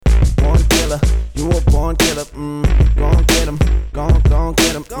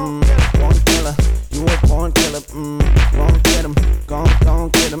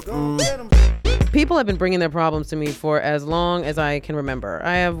bringing their problems to me for as long as I can remember.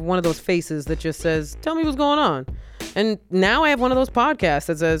 I have one of those faces that just says, tell me what's going on. And now I have one of those podcasts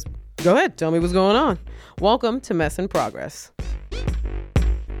that says, go ahead, tell me what's going on. Welcome to Mess in Progress.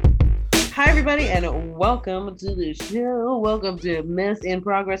 Hi, everybody, and welcome to the show. Welcome to Mess in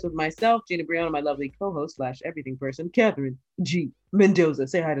Progress with myself, Gina Briano, my lovely co-host / everything person, Catherine G. Mendoza.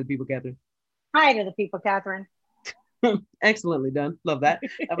 Say hi to the people, Catherine. Hi to the people, Catherine. Excellently done. Love that.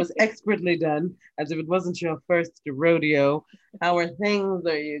 That was expertly done, as if it wasn't your first rodeo. How are things?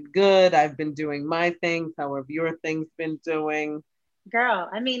 Are you good? I've been doing my things. How have your things been doing? Girl,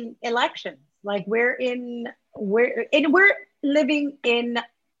 I mean, elections. Like we're living in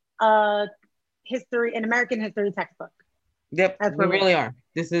an American history textbook. Yep, we really are.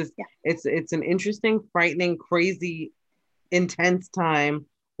 This is it's an interesting, frightening, crazy, intense time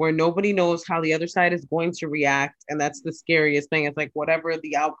where nobody knows how the other side is going to react, and that's the scariest thing. It's like whatever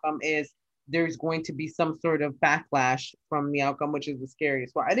the outcome is, there's going to be some sort of backlash from the outcome, which is the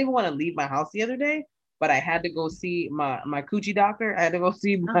scariest. Well, I didn't want to leave my house the other day, but I had to go see my coochie doctor. I had to go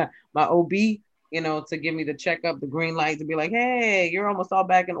see my OB, to give me the checkup, the green light, to be like, hey, you're almost all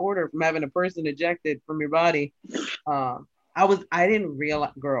back in order from having a person ejected from your body. I didn't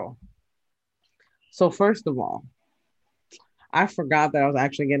realize, girl. So first of all, I forgot that I was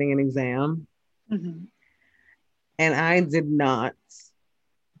actually getting an exam. Mm-hmm. And I did not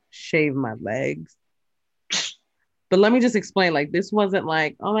shave my legs. But let me just explain, like, this wasn't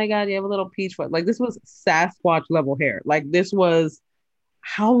like, oh my God, you have a little peach foot. Like, this was Sasquatch level hair. Like, this was,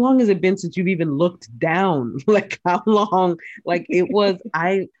 how long has it been since you've even looked down? Like, how long? Like, it was,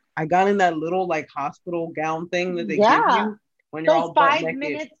 I got in that little, like, hospital gown thing that they give you when you're all butt naked. 5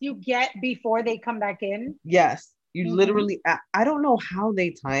 minutes you get before they come back in? Yes. You literally, I don't know how they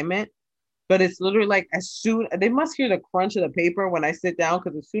time it, but it's literally like they must hear the crunch of the paper when I sit down,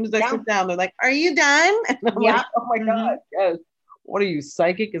 because as soon as I sit down, they're like, are you done? And I'm like, oh my God, yes. What are you,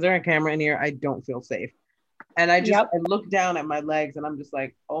 psychic? Is there a camera in here? I don't feel safe. And I look down at my legs and I'm just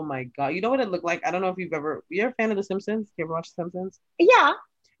like, oh my God. You know what it looked like? I don't know if you're a fan of The Simpsons? You ever watch The Simpsons? Yeah.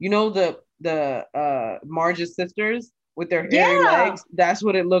 You know the Marge's sisters with their hairy legs? That's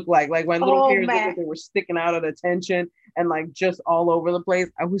what it looked like. Like when little hairs looked like they were sticking out of the tension and like just all over the place.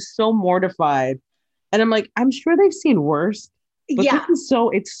 I was so mortified. And I'm like, I'm sure they've seen worse. But this is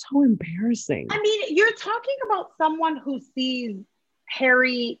it's so embarrassing. I mean, you're talking about someone who sees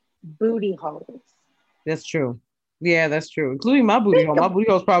hairy booty holes. That's true. Yeah, that's true. Including my booty hole. My booty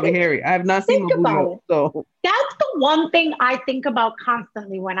hole is probably hairy. I have not seen my booty hole. So that's the one thing I think about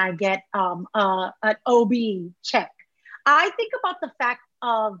constantly when I get an OB check. I think about the fact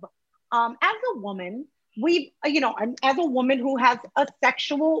of, as a woman, as a woman who has a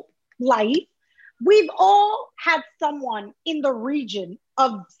sexual life, we've all had someone in the region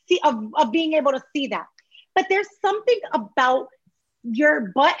of being able to see that. But there's something about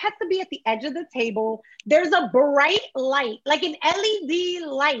your butt has to be at the edge of the table. There's a bright light, like an LED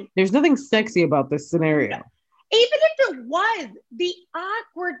light. There's nothing sexy about this scenario. Even if it was, the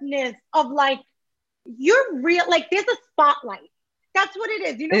awkwardness of like, you're real, like there's a spotlight. That's what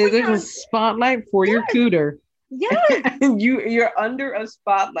it is. There's a spotlight for your cooter. Yes. And you're under a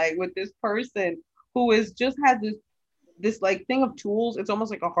spotlight with this person who has this like thing of tools. It's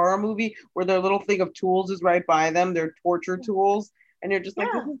almost like a horror movie where their little thing of tools is right by them, their torture tools. And you're just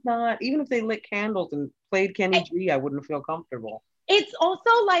like, this is not, even if they lit candles and played Kenny G, I wouldn't feel comfortable. It's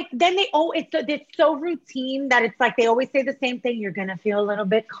also like, then it's so routine that it's like, they always say the same thing. You're going to feel a little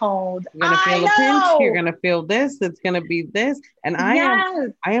bit cold. You're going to feel a pinch. You're going to feel this. It's going to be this. And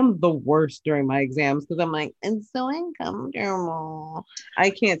I am the worst during my exams because I'm like, it's so uncomfortable. I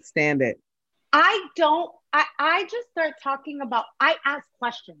can't stand it. I just start talking about, I ask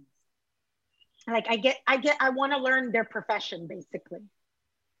questions. Like I want to learn their profession, basically.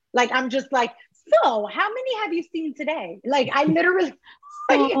 Like, I'm just like, so how many have you seen today? Like, I literally.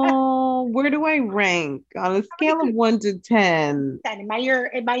 Where do I rank on a scale of 1 to 10? Am I your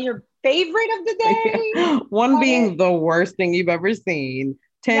favorite of the day? 1 being the worst thing you've ever seen.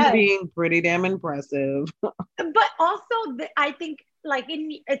 10 being pretty damn impressive. But also, I think like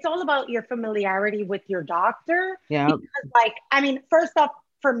it's all about your familiarity with your doctor. Yeah. Because, like, I mean, first off,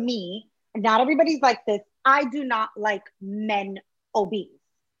 for me, not everybody's like this. I do not like men OBs.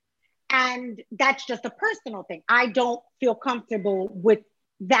 And that's just a personal thing. I don't feel comfortable with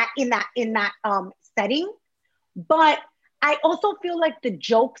that in that setting. But I also feel like the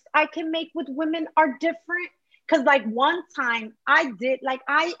jokes I can make with women are different. Because like one time I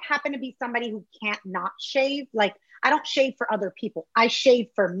happen to be somebody who can't not shave. Like, I don't shave for other people. I shave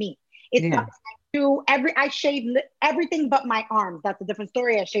for me. It's something I shave everything but my arms. That's a different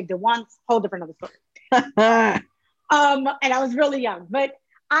story. I shaved it once, whole different other story. And I was really young, but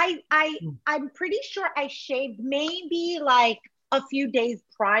I'm pretty sure I shaved maybe like a few days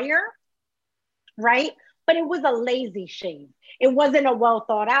prior, right? But it was a lazy shave. It wasn't a well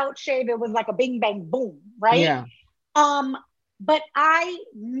thought out shave. It was like a bing bang boom, right? Yeah. Um, but I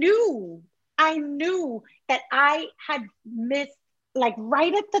knew that I had missed, like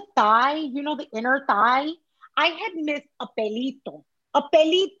right at the thigh, you know, the inner thigh. I had missed a pelito, a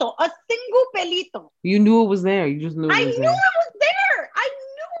single pelito. You knew it was there. You just knew it I was knew there. it was there. I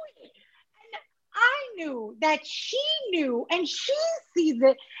knew it. And I knew that she knew and she sees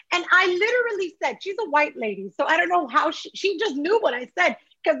it. And I literally said, she's a white lady. So I don't know how she just knew what I said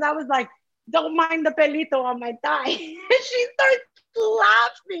because I was like, don't mind the pelito on my thigh. She starts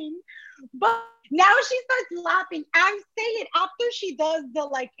laughing. But now she starts laughing. I'm saying after she does the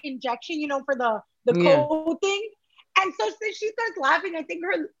like injection, you know, for the Yeah. cold thing. And so since she starts laughing, I think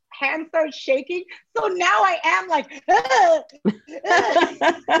her hand starts shaking. So now I am like, because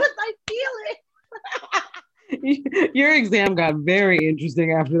I feel it. Your exam got very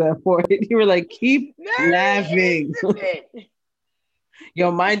interesting after that point. You were like, keep laughing.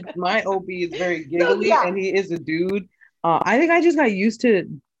 Yo, my OB is very giggly, So, yeah. and he is a dude. I think I just got used to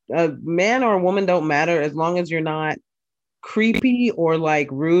a man or a woman don't matter as long as you're not creepy or like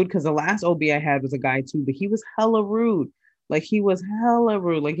rude. Because the last OB I had was a guy too, but he was hella rude. Like he was hella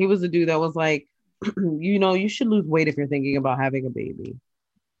rude. Like he was a dude that was like, you know, you should lose weight if you're thinking about having a baby.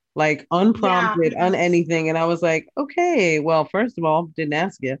 Like Yeah. unprompted, on anything. And I was like, okay, well, first of all, didn't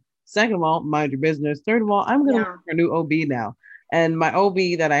ask you. Second of all, mind your business. Third of all, I'm gonna look Yeah. for a new OB now. And my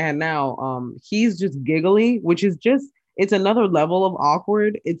OB that I had now, he's just giggly, which is just it's another level of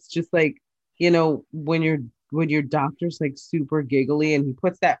awkward. It's just like, you know, when your doctor's like super giggly and he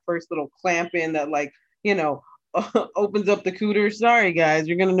puts that first little clamp in that like, you know, opens up the cooter. Sorry guys,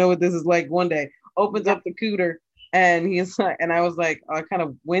 you're gonna know what this is like one day. Opens Yep. up the cooter and he's like, and I was like, I kind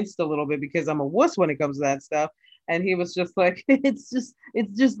of winced a little bit because I'm a wuss when it comes to that stuff. And he was just like, it's just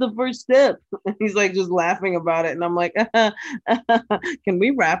the first step. And he's like, just laughing about it. And I'm like, can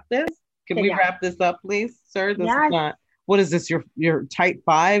we wrap this? Can we Yeah. wrap this up, please, sir? This is Yes. not, what is this? Your type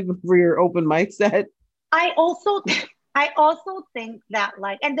 5 for your open mic set? I also I also think that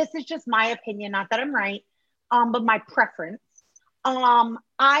like, and this is just my opinion, not that I'm right, but my preference.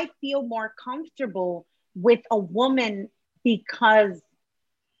 I feel more comfortable with a woman because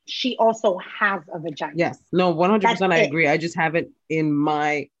she also has a vagina. Yes. No, That's 100% I it. agree. I just haven't in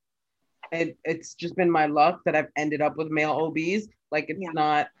my, it's just been my luck that I've ended up with male OBs. Like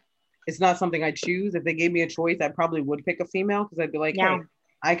Yeah. it's not something I choose. If they gave me a choice, I probably would pick a female because I'd be like, Yeah. hey,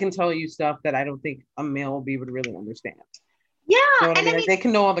 I can tell you stuff that I don't think a male OB would really understand. Yeah. You know what I And I mean? Like mean, they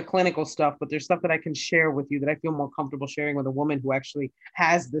can know all the clinical stuff, but there's stuff that I can share with you that I feel more comfortable sharing with a woman who actually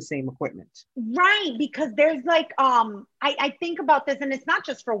has the same equipment. right, because there's like I think about this and it's not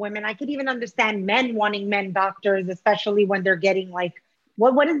just for women. I could even understand men wanting men doctors, especially when they're getting like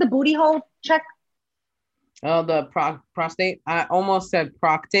what is the booty hole check? Oh, the prostate. I almost said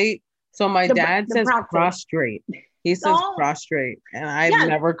proctate. So my dad The says prostate. prostrate. He says Oh, prostrate, and I've yeah.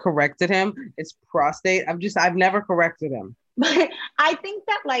 never corrected him. It's prostate. I've never corrected him. But I think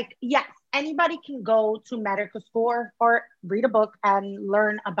that like yes, anybody can go to medical school or read a book and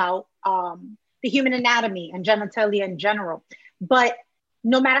learn about the human anatomy and genitalia in general. But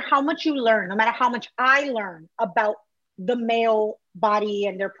no matter how much you learn, no matter how much I learn about the male body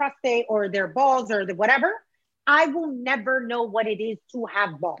and their prostate or their balls or the whatever, I will never know what it is to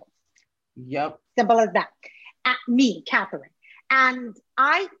have balls. Yep. Simple as that. At me, Catherine. And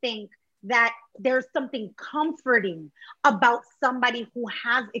I think that there's something comforting about somebody who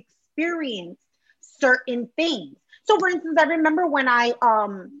has experienced certain things. So, for instance, I remember when I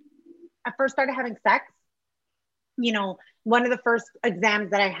first started having sex, you know, one of the first exams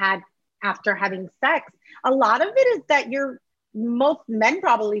that I had after having sex, a lot of it is that most men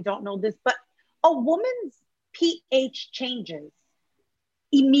probably don't know this, but a woman's pH changes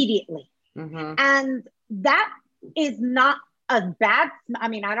immediately. Mm-hmm. And that is not a bad, I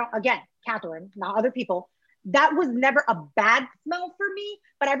mean, I don't, again, Catherine, not other people, that was never a bad smell for me.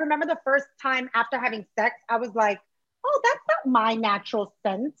 But I remember the first time after having sex, I was like, oh, that's not my natural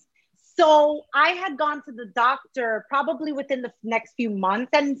scent. So I had gone to the doctor probably within the next few months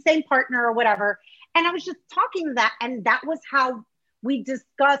and same partner or whatever. And I was just talking to that. And that was how we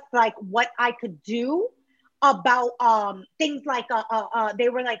discussed like what I could do about things like, they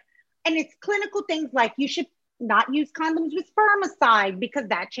were like, and it's clinical things like you should not use condoms with spermicide because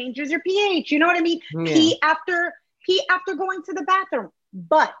that changes your pH. You know what I mean? Yeah. Pee after going to the bathroom.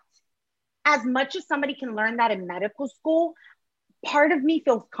 But as much as somebody can learn that in medical school, part of me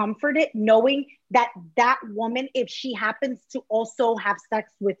feels comforted knowing that that woman, if she happens to also have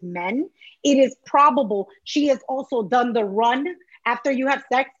sex with men, it is probable she has also done the run after you have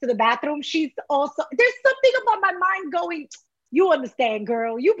sex to the bathroom. She's also, there's something about my mind going, you understand,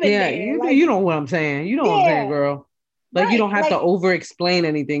 girl. You've been there. You know what I'm saying. You know what I'm saying, girl. Like, you don't have to over explain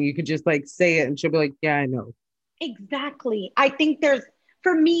anything. You could just like say it and she'll be like, yeah, I know. Exactly. I think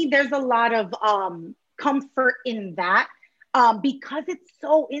for me, there's a lot of comfort in that because it's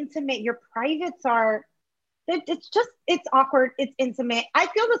so intimate. Your privates are, it's awkward. It's intimate. I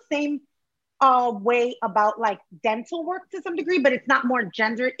feel the same way about like dental work to some degree, but it's not more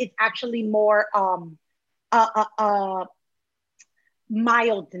gendered. It's actually more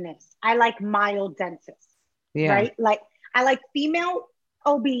mildness. I like mild dentists. Yeah. Right? Like I like female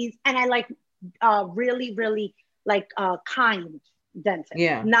OBs and I like really, really like kind dentists.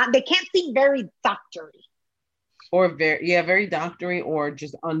 Yeah. They can't seem very doctory. Or very doctory or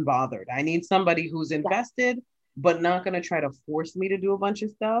just unbothered. I need somebody who's invested, but not gonna try to force me to do a bunch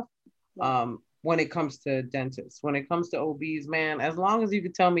of stuff. When it comes to dentists, when it comes to OBs, man, as long as you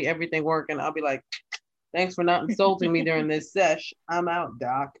can tell me everything working, I'll be like, thanks for not insulting me during this sesh. I'm out,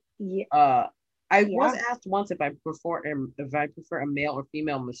 doc. Yeah. I was asked once if I prefer a male or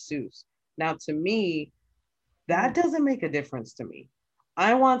female masseuse. Now, to me, that doesn't make a difference to me.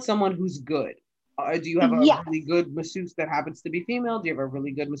 I want someone who's good. Do you have a really good masseuse that happens to be female? Do you have a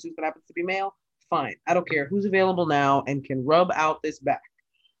really good masseuse that happens to be male? Fine. I don't care who's available now and can rub out this back.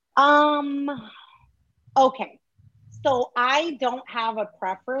 Okay. So I don't have a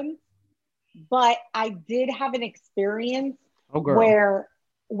preference, but I did have an experience where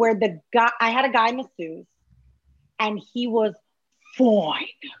I had a guy masseuse and he was fine.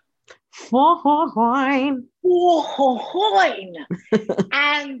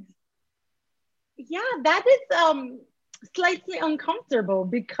 And yeah, that is slightly uncomfortable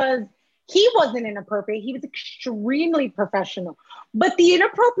because he wasn't inappropriate. He was extremely professional. But the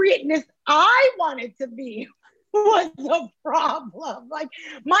inappropriateness I wanted to be was a problem. Like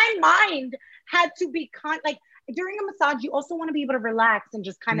my mind had to be like during a massage, you also want to be able to relax and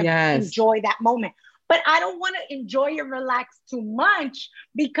just kind of enjoy that moment. But I don't want to enjoy and relax too much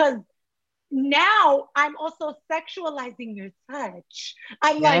because now I'm also sexualizing your touch.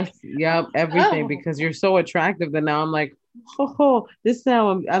 I'm everything because you're so attractive that now I'm like, this is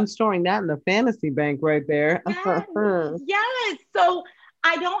how I'm storing that in the fantasy bank right there. Yes. So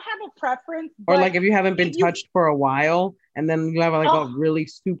I don't have a preference. Or like if you haven't been touched for a while and then you have like a really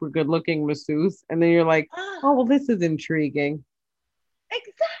super good looking masseuse and then you're like, oh, well, this is intriguing.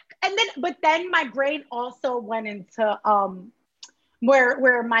 Exactly. And then, but then my brain also went into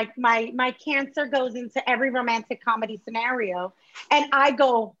where my cancer goes into every romantic comedy scenario. And I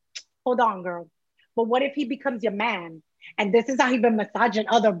go, hold on, girl. But what if he becomes your man? And this is how he's been massaging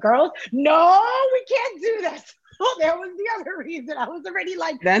other girls? No, we can't do this. Oh, that was the other reason. I was already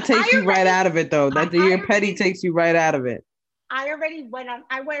like, that takes you right out of it, though. Your petty takes you right out of it. I already went on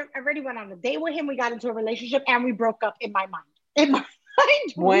a date with him. We got into a relationship and we broke up in my mind. In my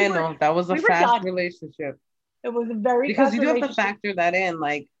mind. Bueno, that was a fast relationship. It was a very because you do have to factor that in.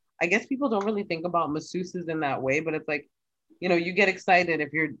 Like, I guess people don't really think about masseuses in that way, but it's like, you know, you get excited if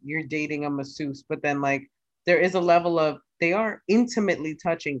you're dating a masseuse, but then like there is a level of they are intimately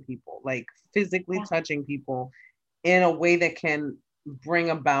touching people, like physically touching people in a way that can bring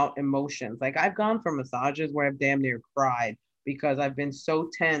about emotions. Like I've gone for massages where I've damn near cried because I've been so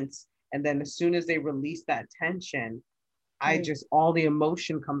tense. And then as soon as they release that tension, all the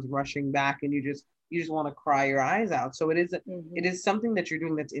emotion comes rushing back and you just want to cry your eyes out. So it is something that you're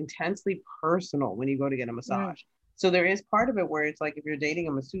doing that's intensely personal when you go to get a massage. So there is part of it where it's like, if you're dating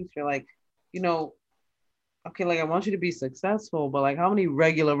a masseuse, you're like, you know, okay, like I want you to be successful, but like how many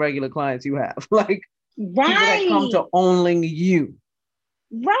regular clients you have? Like people that come to only you.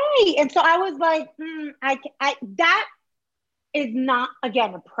 Right. And so I was like, that is not,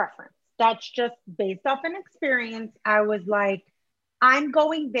 again, a preference. That's just based off an experience. I was like, I'm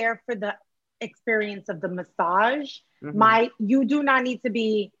going there for the experience of the massage. You do not need to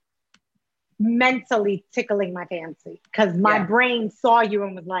be mentally tickling my fancy because my brain saw you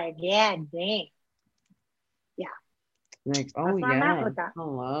and was like, yeah, dang. Yeah. Like, oh yeah.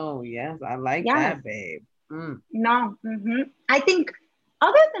 Hello. Yes, I like that, babe. No. I think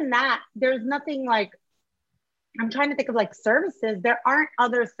other than that, there's nothing like, I'm trying to think of like services. There aren't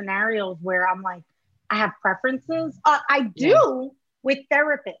other scenarios where I'm like, I have preferences. I do with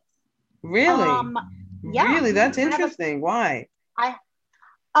therapists. Really? Really? That's interesting. Why? I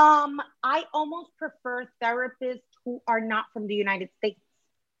almost prefer therapists who are not from the United States.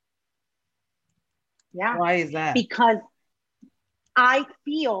 Yeah. Why is that? Because I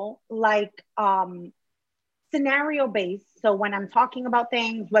feel like scenario based. So when I'm talking about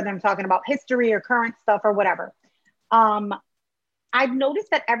things, whether I'm talking about history or current stuff or whatever, um, I've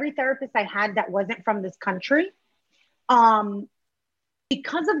noticed that every therapist I had that wasn't from this country, um,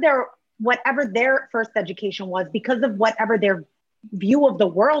 because of their whatever their first education was, because of whatever their view of the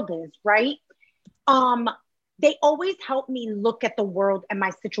world is, right? Um, they always help me look at the world and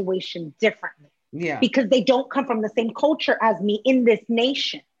my situation differently. Yeah. Because they don't come from the same culture as me in this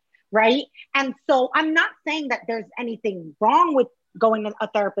nation, right? And so I'm not saying that there's anything wrong with going to a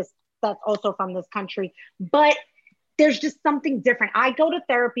therapist that's also from this country, but there's just something different. I go to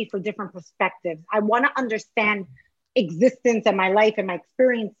therapy for different perspectives. I want to understand existence and my life and my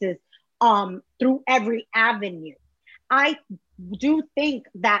experiences through every avenue. I do think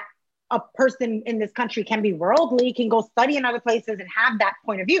that a person in this country can be worldly, can go study in other places and have that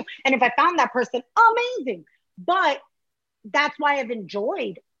point of view. And if I found that person, amazing. But that's why I've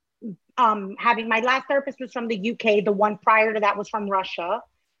enjoyed having my last therapist was from the UK. The one prior to that was from Russia.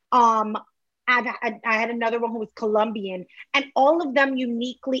 I had another one who was Colombian, and all of them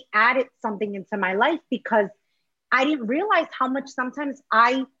uniquely added something into my life because I didn't realize how much sometimes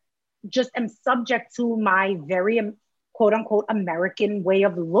I just am subject to my very quote unquote American way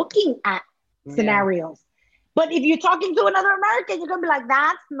of looking at scenarios. But if you're talking to another American, you're gonna be like,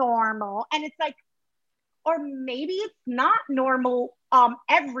 that's normal. And it's like, or maybe it's not normal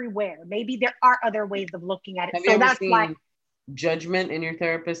everywhere. Maybe there are other ways of looking at it. Have you ever seen judgment in your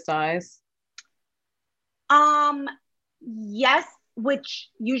therapist's eyes? Yes, which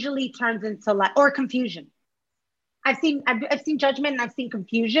usually turns into like, or confusion. I've seen judgment and I've seen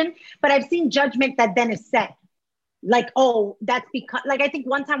confusion, but I've seen judgment that then is said. Like, oh, that's because, like, I think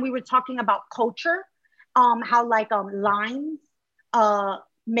one time we were talking about culture, how like lines,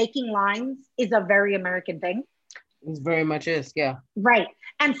 making lines is a very American thing. It very much is, yeah. Right.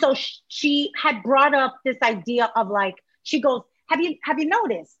 And so she had brought up this idea of like, she goes, have you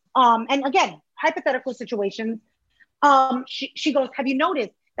noticed? And again, hypothetical situations. She goes, have you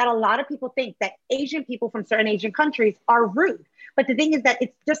noticed that a lot of people think that Asian people from certain Asian countries are rude? But the thing is that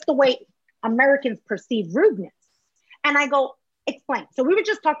it's just the way Americans perceive rudeness. And I go, explain. So we were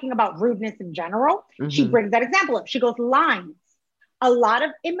just talking about rudeness in general. Mm-hmm. She brings that example up. She goes, lines. A lot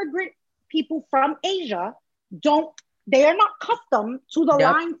of immigrant people from Asia they are not accustomed to the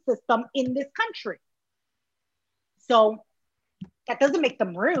line system in this country. So that doesn't make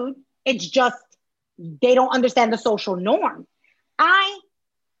them rude. It's just they don't understand the social norm. I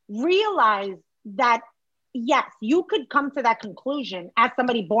realized that, yes, you could come to that conclusion as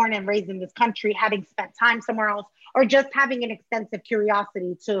somebody born and raised in this country, having spent time somewhere else, or just having an extensive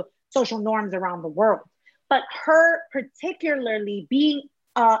curiosity to social norms around the world. But her particularly being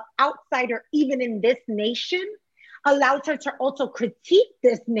an outsider, even in this nation, allows her to also critique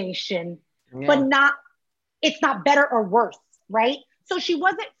this nation, but it's not better or worse, right? So she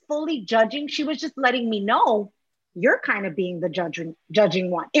wasn't fully judging. She was just letting me know you're kind of being the judging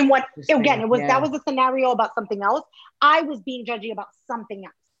one. In what, again, that was a scenario about something else. I was being judgy about something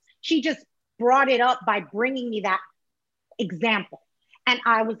else. She just brought it up by bringing me that example. And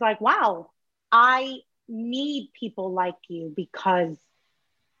I was like, wow, I need people like you because,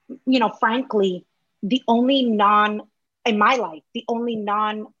 frankly, the only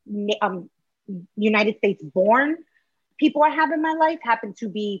United States born people I have in my life happen to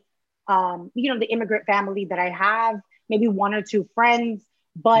be, the immigrant family that I have, maybe one or two friends,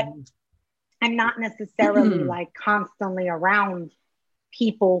 but I'm not necessarily like constantly around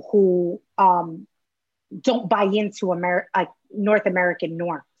people who don't buy into North American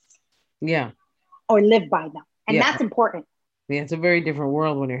norms. Yeah. Or live by them. And that's important. Yeah, it's a very different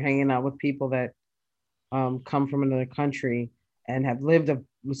world when you're hanging out with people that come from another country and have lived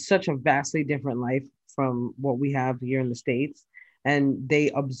such a vastly different life from what we have here in the States. And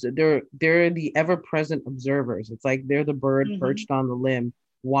they're the ever-present observers. It's like they're the bird perched on the limb,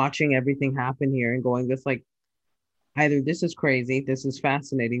 watching everything happen here and going, this like, either this is crazy, this is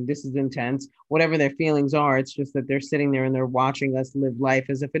fascinating, this is intense, whatever their feelings are. It's just that they're sitting there and they're watching us live life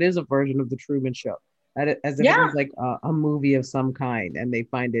as if it is a version of the Truman Show, as if it is like a movie of some kind, and they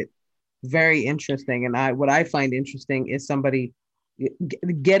find it very interesting. And what I find interesting is somebody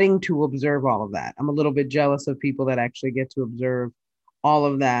getting to observe all of that. I'm a little bit jealous of people that actually get to observe all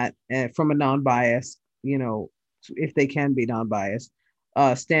of that from a non-biased, if they can be non-biased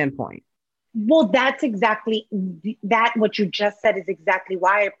standpoint. Well, that's exactly that. What you just said is exactly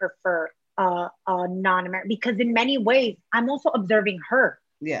why I prefer non-American, because in many ways I'm also observing her.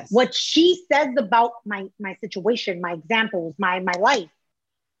 Yes. What she says about my situation, my examples, my life.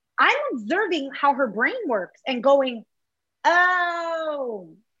 I'm observing how her brain works and going,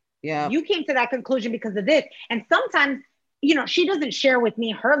 Oh, Yeah. you came to that conclusion because of this. And sometimes, she doesn't share with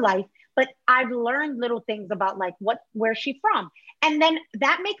me her life, but I've learned little things about like where's she from. And then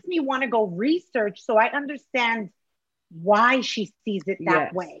that makes me want to go research so I understand why she sees it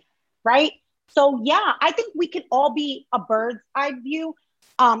that way. Right. So yeah, I think we can all be a bird's eye view.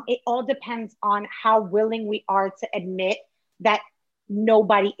 It all depends on how willing we are to admit that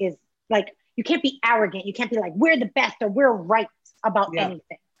nobody is like, you can't be arrogant. You can't be like, we're the best or we're right about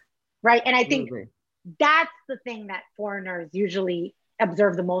anything. Right. And I think that's the thing that foreigners usually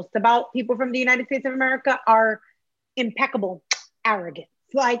observe the most about people from the United States of America are impeccable arrogance.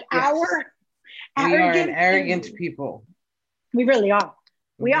 Like we are an arrogant people. We really are.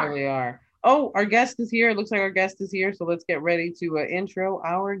 We really are. Oh, our guest is here. It looks like our guest is here. So let's get ready to intro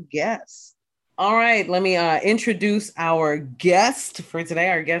our guest. All right, let me introduce our guest for today.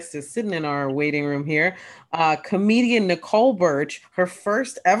 Our guest is sitting in our waiting room here. Comedian Nicole Birch, her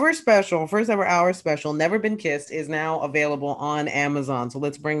first ever hour special, Never Been Kissed, is now available on Amazon. So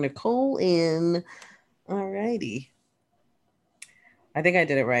let's bring Nicole in. All righty. I think I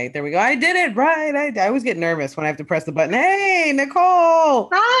did it right. There we go. I did it right. I always get nervous when I have to press the button. Hey, Nicole.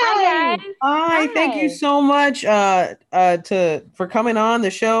 Hi. Hi. Thank you so much for coming on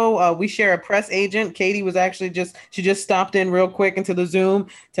the show. We share a press agent. Katie was actually she just stopped in real quick into the Zoom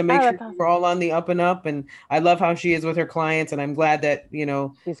to make sure we're all on the up and up. And I love how she is with her clients. And I'm glad that,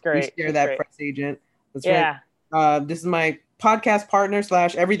 she's great. We share that press agent. That's right. This is my podcast partner /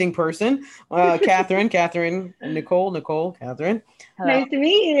 everything person, Catherine, Nicole, Catherine. Hello. Nice to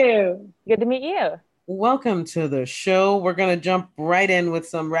meet you. Good to meet you. Welcome to the show. We're going to jump right in with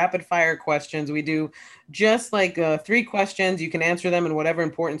some rapid fire questions. We do just like 3 questions. You can answer them in whatever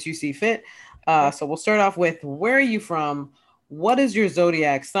importance you see fit. So we'll start off with, where are you from? What is your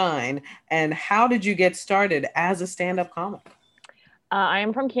zodiac sign? And how did you get started as a stand-up comic? I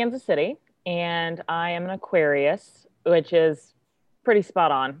am from Kansas City, and I am an Aquarius, which is pretty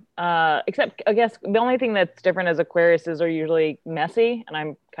spot on. Except, I guess, the only thing that's different is Aquariuses are usually messy, and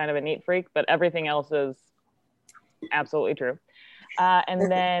I'm kind of a neat freak, but everything else is absolutely true.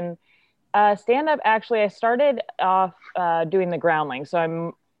 And then stand-up, actually, I started off doing the Groundling.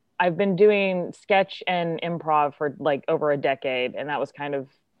 So I've been doing sketch and improv for like over a decade, and that was kind of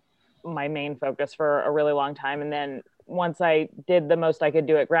my main focus for a really long time. And then once I did the most I could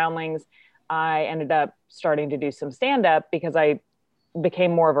do at Groundlings, I ended up starting to do some stand-up because I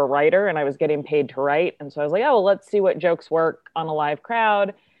became more of a writer and I was getting paid to write. And so I was like, oh, well, let's see what jokes work on a live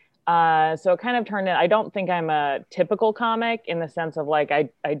crowd. So it kind of turned in, I don't think I'm a typical comic in the sense of like,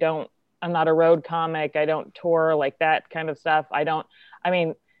 I'm not a road comic. I don't tour like that kind of stuff.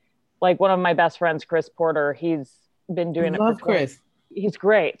 Like one of my best friends, Chris Porter, he's been doing Chris. He's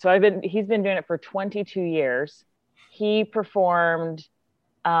great. So he's been doing it for 22 years. He performed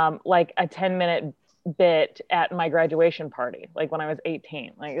like a 10-minute bit at my graduation party, like when I was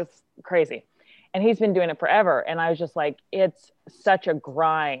 18. Like, it's crazy. And he's been doing it forever. And I was just like, it's such a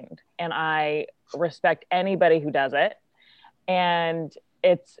grind. And I respect anybody who does it. And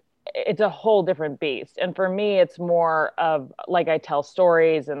it's a whole different beast. And for me, it's more of like, I tell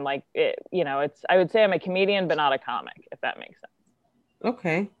stories and like, I would say I'm a comedian, but not a comic, if that makes sense.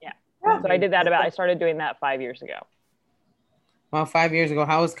 Okay. Yeah. So I did that I started doing that 5 years ago. Well, 5 years ago,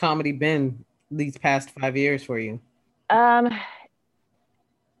 how has comedy been these past 5 years for you? I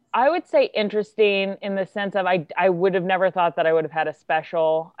would say interesting in the sense of I would have never thought that I would have had a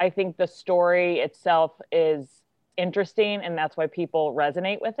special. I think the story itself is interesting, and that's why people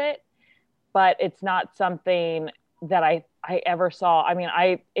resonate with it. But it's not something that I ever saw. I mean,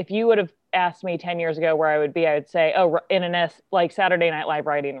 if you would have asked me 10 years ago where I would be, I would say, oh, in an like Saturday Night Live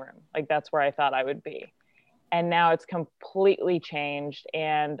writing room. Like, that's where I thought I would be. And now it's completely changed.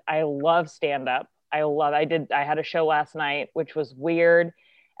 And I love stand-up. I had a show last night, which was weird.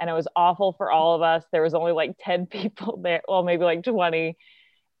 And it was awful for all of us. There was only like 10 people there. Well, maybe like 20.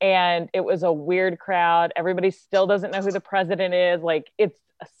 And it was a weird crowd. Everybody still doesn't know who the president is. Like, it's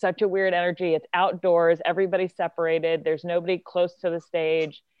such a weird energy. It's outdoors. Everybody's separated. There's nobody close to the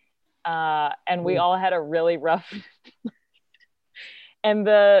stage. And we all had a really rough and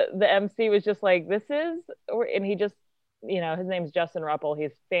the MC was just like, and he just, his name's Justin Ruppel.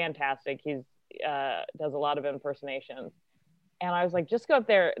 He's fantastic. He's does a lot of impersonations. And I was like, just go up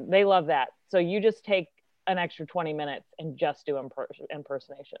there. They love that. So you just take an extra 20 minutes and just do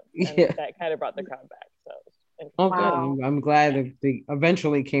impersonation. And that kind of brought the crowd back. So good. I'm glad that they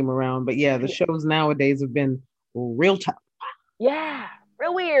eventually came around. But yeah, the shows nowadays have been real tough. Yeah,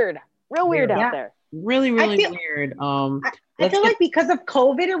 real weird out there. Really weird. I feel like because of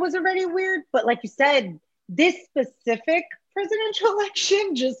COVID, it was already weird. But like you said, this specific presidential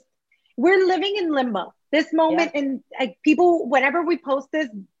election, just we're living in limbo. This moment, and like people, whenever we post this,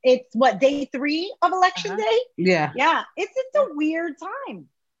 it's what, day 3 of election day? Yeah. It's a weird time.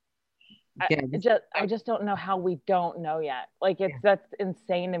 I just don't know how we don't know yet. Like that's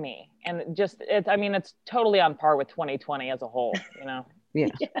insane to me. And it's totally on par with 2020 as a whole, you know? Yeah.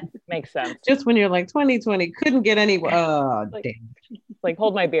 Makes sense. Just when you're like 2020 couldn't get any damn. Like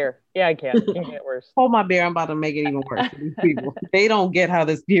hold my beer. Yeah, I can. It can get worse. Hold my beer. I'm about to make it even worse for these people. They don't get how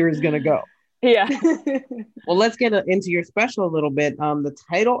this year is gonna go. Yeah. Well, let's get into your special a little bit. The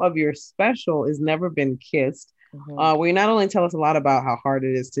title of your special is Never Been Kissed. Where you not only tell us a lot about how hard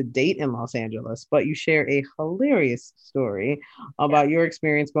it is to date in Los Angeles, but you share a hilarious story about your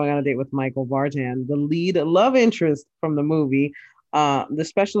experience going on a date with Michael Vartan, the lead love interest from the movie. The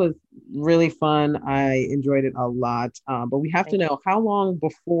special is really fun. I enjoyed it a lot. But we have to know, how long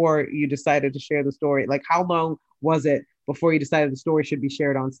before you decided to share the story? Like, how long was it before you decided the story should be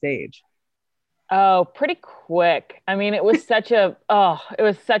shared on stage? Oh, pretty quick. I mean, it was such a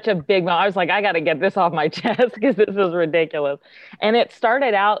big moment. I was like, I got to get this off my chest because this is ridiculous. And it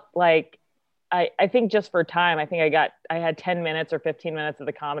started out like, I think just for time, I think I had 10 minutes or 15 minutes at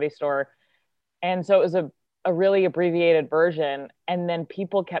the Comedy Store. And so it was a really abbreviated version. And then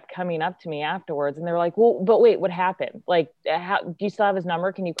people kept coming up to me afterwards and they were like, well, but wait, what happened? Like, do you still have his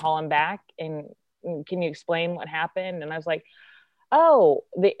number? Can you call him back? And can you explain what happened? And I was like, oh,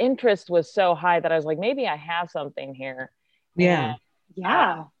 the interest was so high that I was like, maybe I have something here. Yeah.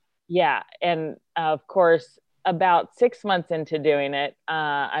 And of course, about 6 months into doing it,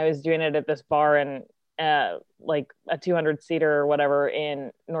 I was doing it at this bar in like a 200-seater or whatever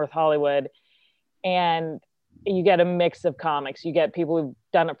in North Hollywood. And you get a mix of comics. You get people who've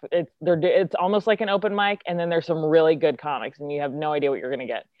done it. It's almost like an open mic. And then there's some really good comics and you have no idea what you're going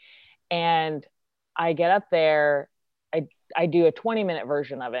to get. And I get up there, I do a 20-minute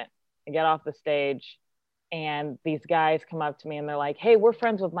version of it. I get off the stage and these guys come up to me and they're like, hey, we're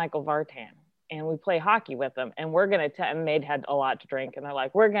friends with Michael Vartan and we play hockey with him. And we're going to tell, and they'd had a lot to drink. And they're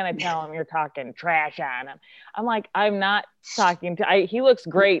like, we're going to tell him you're talking trash on him. I'm like, I'm not talking to, he looks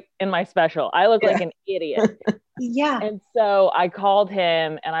great in my special. I look like an idiot. And so I called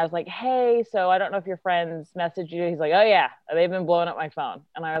him and I was like, hey, so I don't know if your friends messaged you. He's like, oh yeah, they've been blowing up my phone.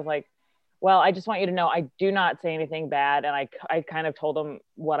 And I was like, well, I just want you to know I do not say anything bad. And I kind of told him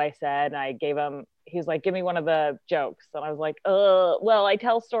what I said. And I gave him, he's like, give me one of the jokes. And I was like, well, I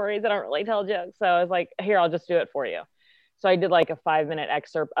tell stories. I don't really tell jokes. So I was like, here, I'll just do it for you. So I did like a 5-minute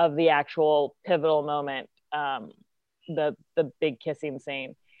excerpt of the actual pivotal moment, the big kissing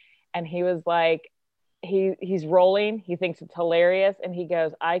scene. And he was like, he's rolling. He thinks it's hilarious. And he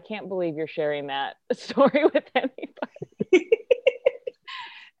goes, I can't believe you're sharing that story with anybody.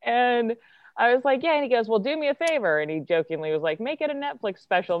 And I was like, yeah. And he goes, well, do me a favor. And he jokingly was like, make it a Netflix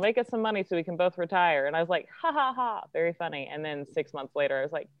special, make us some money so we can both retire. And I was like, ha ha ha, very funny. And then 6 months later, I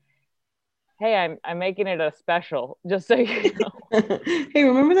was like, hey, I'm making it a special, just so you know. Hey,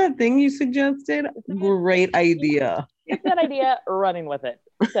 remember that thing you suggested? Great idea. It's that idea, running with it.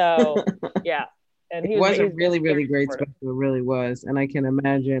 So yeah. And he was a really, really great special. It really was. And I can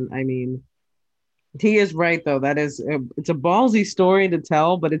imagine, I mean, he is right, though. It's a ballsy story to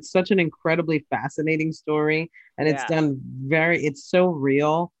tell, but it's such an incredibly fascinating story. And it's done it's so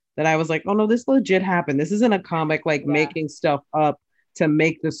real that I was like, oh no, this legit happened. This isn't a comic making stuff up to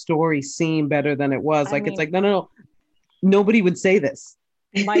make the story seem better than it was. It's like, no, nobody would say this.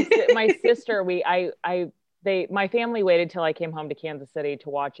 My sister, my family waited till I came home to Kansas City to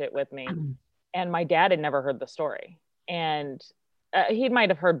watch it with me. And my dad had never heard the story. And he might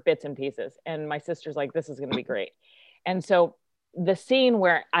have heard bits and pieces. And my sister's like, this is going to be great. And so the scene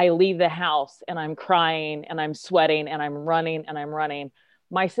where I leave the house and I'm crying and I'm sweating and I'm running,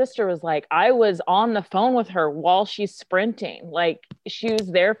 my sister was like, I was on the phone with her while she's sprinting. Like she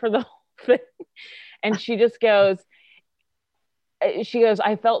was there for the whole thing. And she just goes,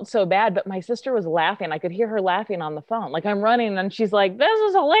 I felt so bad, but my sister was laughing. I could hear her laughing on the phone. Like I'm running and she's like, this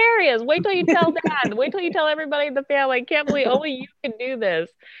is hilarious. Wait till you tell dad. Wait till you tell everybody in the family. I can't believe only you can do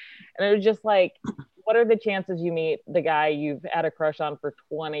this. And it was just like, what are the chances you meet the guy you've had a crush on for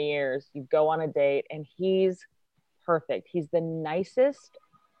 20 years? You go on a date and he's perfect. He's the nicest.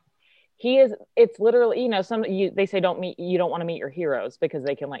 He is, it's literally, they say you don't want to meet your heroes because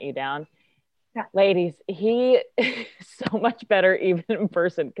they can let you down. Yeah. Ladies, he is so much better even in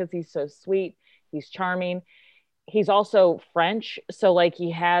person because he's so sweet. He's charming. He's also French. So like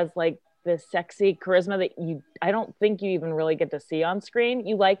he has like this sexy charisma that I don't think you even really get to see on screen.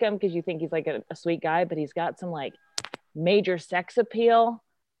 You like him because you think he's like a sweet guy, but he's got some like major sex appeal.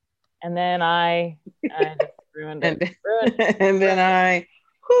 And then I just ruined it. And then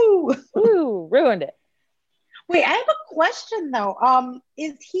ruined it. Wait, I have a question though.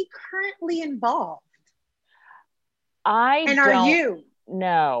 Is he currently involved? And are you?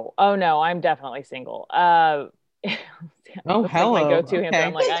 No. Oh no, I'm definitely single. oh, hello. Like my go-to answer.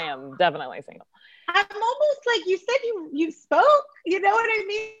 I'm like, I am definitely single. I'm almost like, you said you spoke. You know what I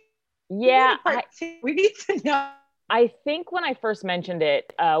mean? Yeah. We need to know. I think when I first mentioned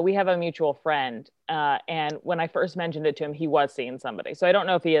it, we have a mutual friend, and when I first mentioned it to him, he was seeing somebody. So I don't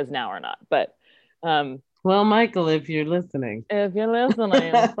know if he is now or not. But well, Michael, if you're listening,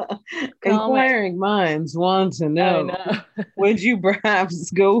 inquiring minds want to know, would you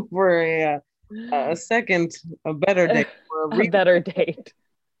perhaps go for a better date? A better date.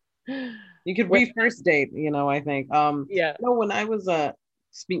 You could first date, I think. When I was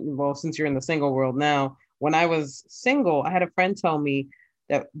speaking, well, since you're in the single world now, when I was single, I had a friend tell me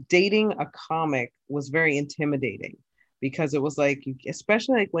that dating a comic was very intimidating because it was like,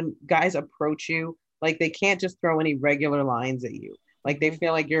 especially like when guys approach you, like they can't just throw any regular lines at you. Like they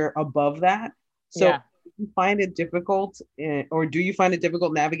feel like you're above that. So do you find it difficult, or do you find it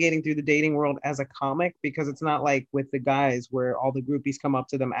difficult navigating through the dating world as a comic? Because it's not like with the guys where all the groupies come up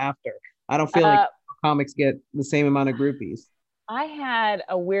to them after. I don't feel like comics get the same amount of groupies. I had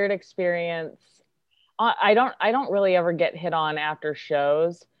a weird experience. I don't really ever get hit on after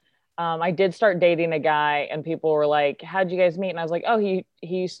shows. I did start dating a guy and people were like, how'd you guys meet? And I was like, oh, he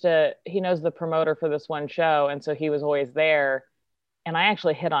knows the promoter for this one show. And so he was always there. And I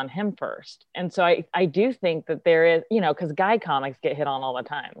actually hit on him first. And so I do think that there is, because guy comics get hit on all the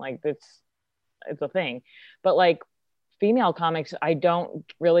time. Like it's a thing. But like female comics, I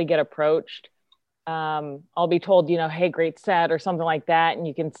don't really get approached. I'll be told, hey, great set or something like that. And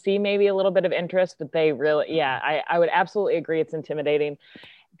you can see maybe a little bit of interest, but they really, I would absolutely agree. It's intimidating.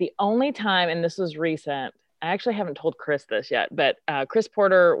 The only time, and this was recent, I actually haven't told Chris this yet, but Chris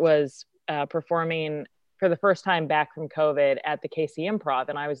Porter was performing for the first time back from COVID at the KC Improv,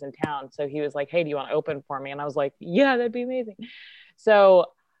 and I was in town. So he was like, hey, do you want to open for me? And I was like, yeah, that'd be amazing. So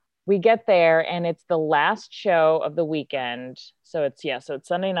we get there and it's the last show of the weekend. So it's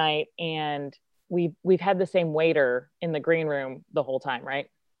Sunday night, and we've had the same waiter in the green room the whole time, right?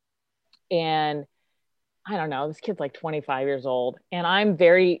 And I don't know, this kid's like 25 years old, and I'm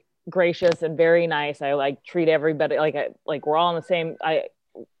very gracious and very nice. I like treat everybody like we're all in the same.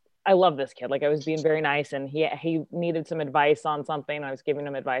 I love this kid. Like I was being very nice, and he needed some advice on something. And I was giving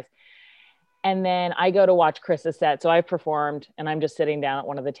him advice. And then I go to watch Chris's set. So I performed and I'm just sitting down at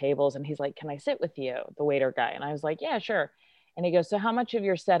one of the tables, and he's like, can I sit with you? The waiter guy. And I was like, yeah, sure. And he goes, so how much of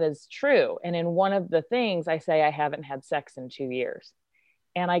your set is true? And in one of the things I say, I haven't had sex in 2 years.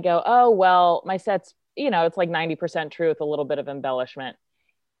 And I go, oh, well, my set's, it's like 90% true with a little bit of embellishment.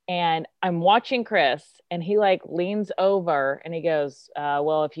 And I'm watching Chris, and he like leans over and he goes,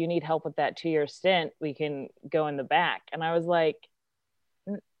 well, if you need help with that 2-year stint, we can go in the back. And I was like,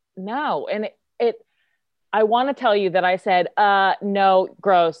 no. And I want to tell you that I said, no,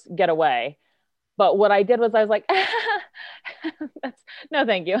 gross, get away. But what I did was I was like, no,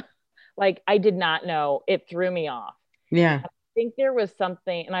 thank you. Like, I did not know. It threw me off. Yeah. I think there was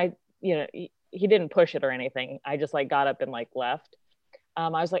something, and he didn't push it or anything. I just like got up and like left. I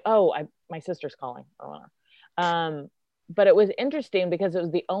was like, oh, my sister's calling. But it was interesting because it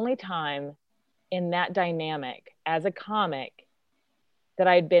was the only time in that dynamic as a comic that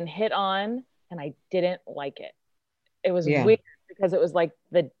I'd been hit on and I didn't like it. It was weird because it was like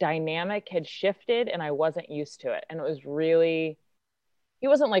the dynamic had shifted and I wasn't used to it. And it was really, he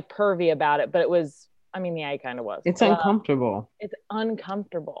wasn't like pervy about it, but it was, he kind of was. It's uncomfortable. It's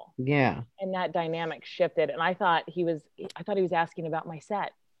uncomfortable. Yeah. And that dynamic shifted. And I thought he was asking about my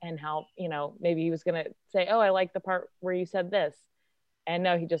set and how, maybe he was going to say, oh, I like the part where you said this. And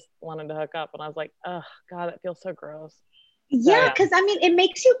no, he just wanted to hook up. And I was like, oh God, that feels so gross. Yeah. Cause it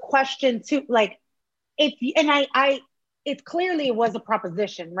makes you question too, like it clearly was a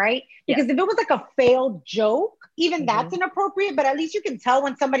proposition, right? Because if it was like a failed joke, even that's inappropriate, but at least you can tell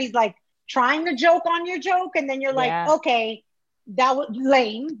when somebody's like trying to joke on your joke. And then you're like, okay, that was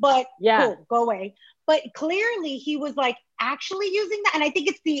lame, but cool, go away. But clearly he was like actually using that. And I think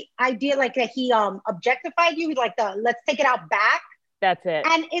it's the idea like that he objectified you, like let's take it out back. That's it.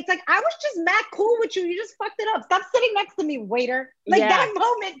 And it's like, I was just mad cool with you. You just fucked it up. Stop sitting next to me, waiter. Like that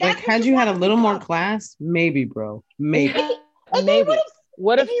moment. Like, had you had a little more class, maybe, bro. Maybe. Maybe.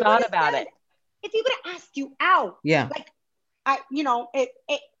 Would have thought about it. If he would have asked you out. Yeah. Like,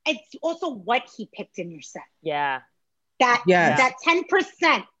 it's also what he picked in your set. Yeah. That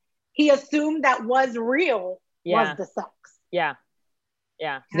 10% he assumed that was real was the sex. Yeah.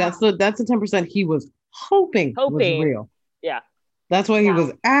 Yeah. That's the 10% he was hoping was real. Yeah. That's why he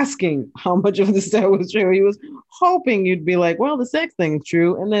was asking how much of the stuff was true. He was hoping you'd be like, well, the sex thing is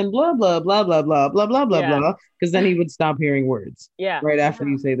true. And then blah, blah, blah, blah, blah, blah, blah, blah, blah. Because then he would stop hearing words. Right after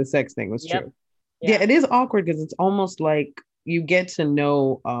you say the sex thing was true. Yeah, it is awkward because it's almost like you get to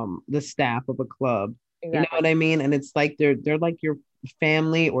know the staff of a club. Exactly. You know what I mean? And it's like they're like your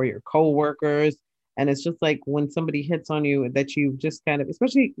family or your co-workers. And it's just like when somebody hits on you that you just kind of,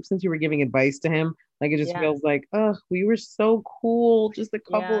 especially since you were giving advice to him, like it just feels like, oh, we were so cool just a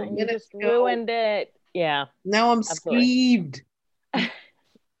couple of minutes ago. Ruined it. Yeah. Now I'm skeeved.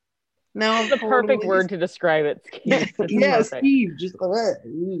 Now the perfect word to describe it. Skeeved. Just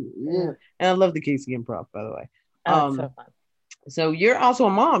and I love the Casey improv, by the way. Oh, so fun. So you're also a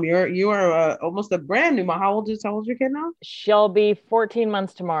mom. You are almost a brand new mom. How old is your kid now? She'll be 14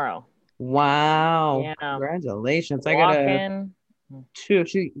 months tomorrow. Wow. Yeah. Congratulations. I got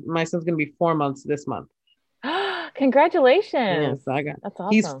two. My son's gonna be 4 months this month. Congratulations. Yes, that's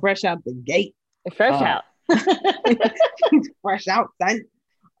awesome. He's fresh out the gate. Fresh out. He's fresh out, son.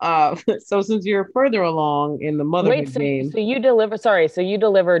 So since you're further along in the motherhood game. So you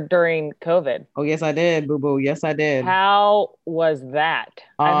delivered during COVID. Oh, yes, I did, boo-boo. Yes, I did. How was that?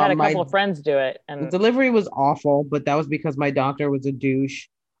 I've had a couple of friends do it. And the delivery was awful, but that was because my doctor was a douche.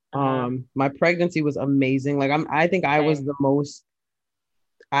 My pregnancy was amazing. Like I think I was the most,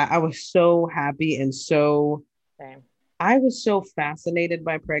 I was so happy and so, I was so fascinated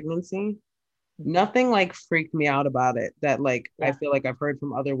by pregnancy. Nothing like freaked me out about it that like I feel like I've heard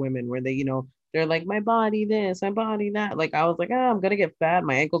from other women where they, they're like, my body this, my body that. Like I was like, I'm gonna get fat,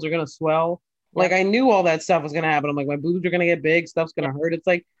 my ankles are gonna swell. Like I knew all that stuff was gonna happen. I'm like, my boobs are gonna get big, stuff's gonna hurt. It's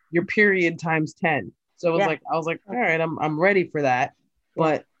like your period times 10. So it was like I was like, all right, I'm ready for that.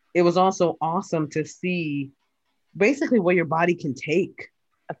 But it was also awesome to see basically what your body can take.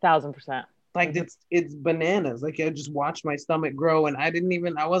 1,000%. Like it's bananas. Like I just watched my stomach grow and I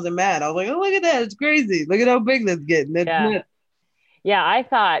wasn't mad. I was like, oh, look at that. It's crazy. Look at how big that's getting. Yeah, I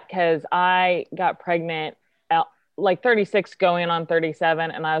thought because I got pregnant at like 36 going on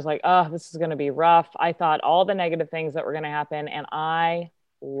 37 and I was like, oh, this is going to be rough. I thought all the negative things that were going to happen and I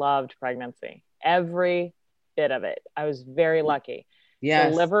loved pregnancy. Every bit of it. I was very lucky. Yeah.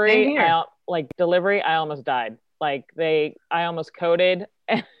 Delivery, I almost died. I almost coded.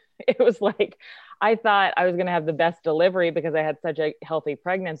 It was like, I thought I was going to have the best delivery because I had such a healthy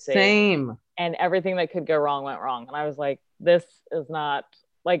pregnancy. Same. And everything that could go wrong went wrong. And I was like, this is not,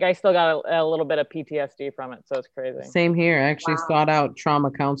 like, I still got a little bit of PTSD from it. So it's crazy. Same here. I actually sought out trauma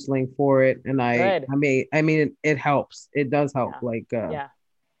counseling for it. And I mean, it helps. It does help.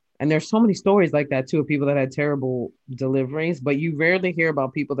 And there's so many stories like that too, of people that had terrible deliveries, but you rarely hear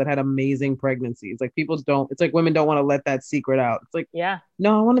about people that had amazing pregnancies. Like it's like women don't want to let that secret out. It's like,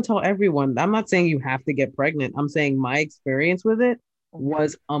 no, I want to tell everyone. I'm not saying you have to get pregnant. I'm saying my experience with it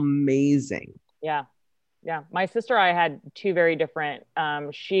was amazing. Yeah. Yeah. My sister, I had two very different,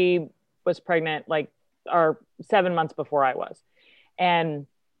 she was pregnant 7 months before I was. And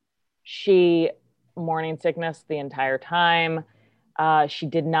she morning sickness the entire time. She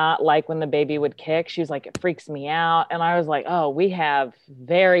did not like when the baby would kick. She was like, it freaks me out. And I was like, oh, we have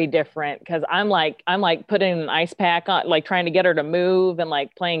very different, because I'm like putting an ice pack on, like trying to get her to move and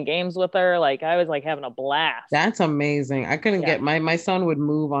like playing games with her. Like I was like having a blast. That's amazing. I couldn't get my son would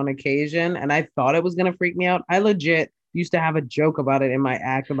move on occasion and I thought it was going to freak me out. I legit used to have a joke about it in my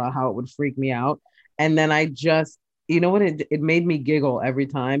act about how it would freak me out. And then I just, you know what? It made me giggle every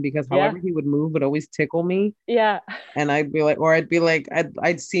time because however he would move would always tickle me. Yeah. And I'd be like,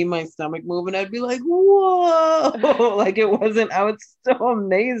 I'd see my stomach move and I'd be like, whoa. Like it wasn't, I was so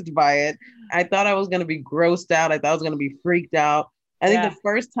amazed by it. I thought I was going to be grossed out. I thought I was going to be freaked out. I think the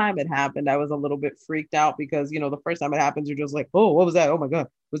first time it happened, I was a little bit freaked out because, the first time it happens, you're just like, oh, what was that? Oh my God.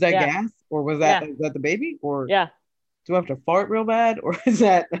 Was that gas? Or was that the baby? Or do I have to fart real bad? Or is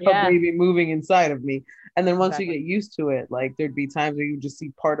that a baby moving inside of me? And then once you get used to it, like there'd be times where you just see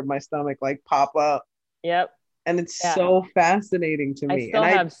part of my stomach like pop up. Yep. And it's so fascinating to me. I still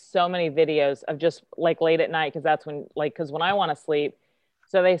have so many videos of just like late at night, because that's when because when I want to sleep.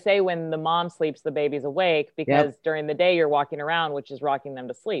 So they say when the mom sleeps, the baby's awake, because during the day you're walking around, which is rocking them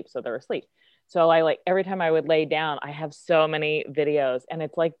to sleep. So they're asleep. So I every time I would lay down, I have so many videos, and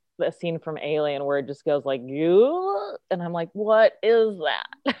it's like the scene from Alien where it just goes like you, and I'm like, what is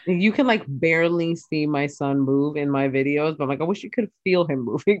that? You can like barely see my son move in my videos, but I'm like, I wish you could feel him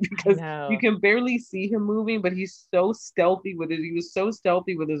moving because you can barely see him moving, but he's so stealthy with it. He was so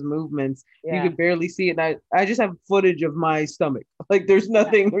stealthy with his movements. You could barely see it. And I just have footage of my stomach. Like there's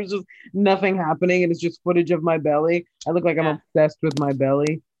just nothing happening, and it's just footage of my belly. I look like I'm obsessed with my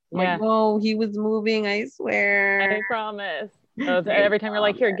belly. I'm like, no, he was moving, I swear. I promise. So every time you're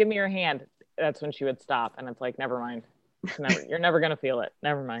like, here, give me your hand, that's when she would stop, and it's like, never mind. You're never gonna feel it.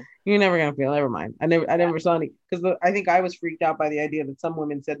 Never mind. You're never gonna feel it. Never mind. I never saw any, because I think I was freaked out by the idea that some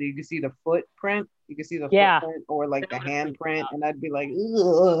women said that you could see the footprint, footprint or like the handprint, and I'd be like,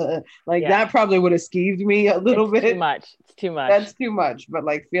 ugh. Like that probably would have skeeved me a little bit. Too much. It's too much. That's too much. But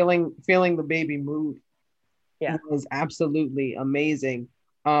like feeling the baby move, was absolutely amazing.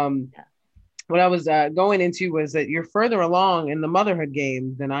 What I was going into was that you're further along in the motherhood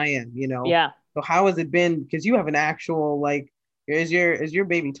game than I am, you know? Yeah. So how has it been? Because you have an actual, like, is your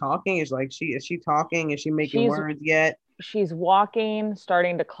baby talking? Is she talking? Is she making words yet? She's walking,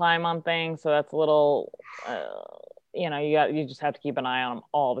 starting to climb on things. So that's a little, you just have to keep an eye on them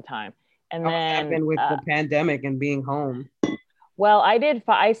all the time. And How then has that been with the pandemic and being home? Well,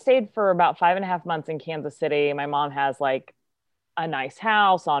 I stayed for about 5.5 months in Kansas City. My mom has like a nice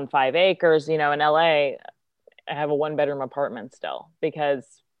house on 5 acres, in LA. I have a 1-bedroom apartment still because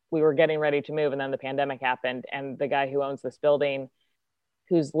we were getting ready to move, and then the pandemic happened, and the guy who owns this building,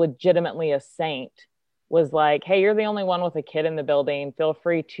 who's legitimately a saint, was like, hey, you're the only one with a kid in the building. Feel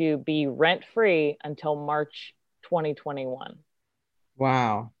free to be rent free until March 2021.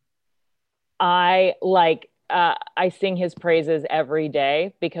 Wow. I sing his praises every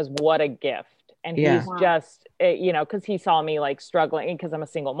day because what a gift. And he's just, because he saw me like struggling, because I'm a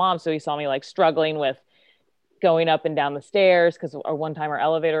single mom. So he saw me like struggling with going up and down the stairs because one time our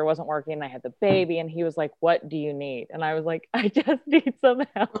elevator wasn't working and I had the baby, and he was like, what do you need? And I was like, I just need some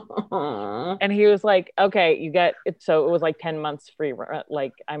help. And he was like, okay, you get it. So it was like 10 months free.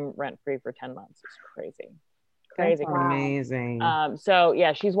 Like I'm rent free for 10 months. It's crazy. That's amazing. So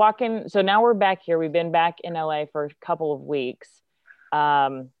yeah, she's walking. So now we're back here. We've been back in LA for a couple of weeks.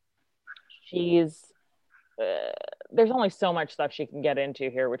 There's only so much stuff she can get into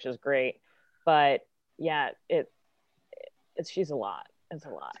here, which is great. But yeah, she's a lot. It's a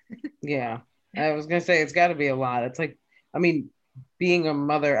lot. Yeah. I was going to say, it's got to be a lot. It's like, I mean, being a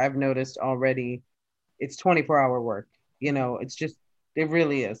mother, I've noticed already, it's 24-hour work. It's just, it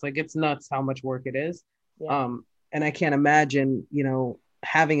really is. Like, it's nuts how much work it is. Yeah. And I can't imagine,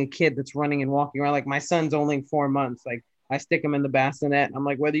 having a kid that's running and walking around. Like, my son's only 4 months. Like, I stick him in the bassinet. I'm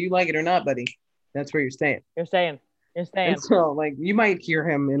like, whether you like it or not, buddy, that's where you're staying. You're staying. And so, like, you might hear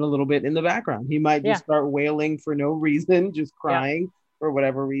him in a little bit in the background. He might just start wailing for no reason, just crying for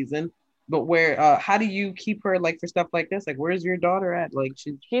whatever reason. But how do you keep her, like, for stuff like this? Like, where's your daughter at? Like,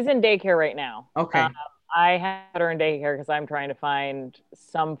 she's in daycare right now. Okay. I had her in daycare because I'm trying to find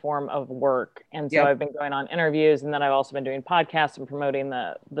some form of work. And so I've been going on interviews, and then I've also been doing podcasts and promoting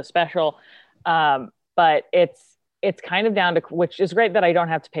the special. But it's kind of down to, which is great that I don't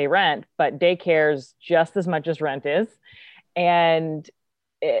have to pay rent, but daycare's just as much as rent is. And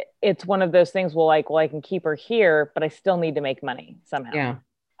it's one of those things I can keep her here, but I still need to make money somehow.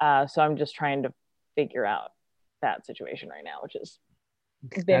 Yeah. So I'm just trying to figure out that situation right now, which is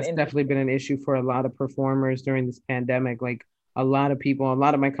that's definitely been an issue for a lot of performers during this pandemic. Like, a lot of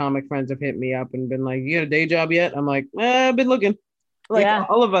my comic friends have hit me up and been like, you got a day job yet? I'm like, I've been looking. Like,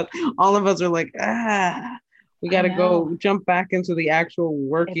 all of us are like, we got to go jump back into the actual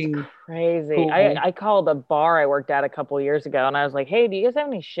working. It's crazy. I called a bar I worked at a couple of years ago, and I was like, hey, do you guys have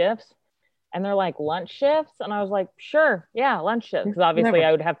any shifts? And they're like, lunch shifts? And I was like, sure. Yeah, lunch shifts. Because obviously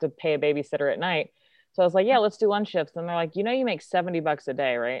I would have to pay a babysitter at night. So I was like, yeah, let's do lunch shifts. And they're like, you make $70 a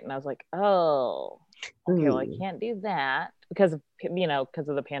day, right? And I was like, oh, okay, well, I can't do that because of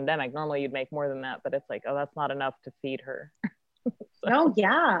the pandemic. Normally you'd make more than that, but it's like, oh, that's not enough to feed her.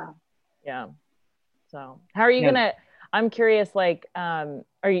 Yeah. So how are you I'm curious, like, are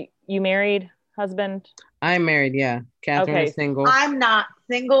you married, husband? I'm married. Yeah. Catherine is single. I'm not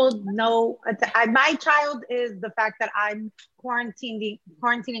single. No, my child is the fact that I'm quarantining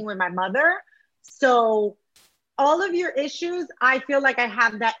with my mother. So all of your issues, I feel like I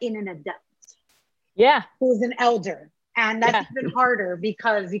have that in an adult. Yeah. Who's an elder. And that's even harder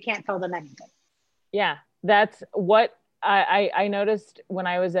because you can't tell them anything. Yeah. That's what I noticed when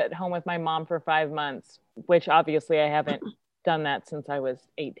I was at home with my mom for 5 months, which obviously I haven't done that since I was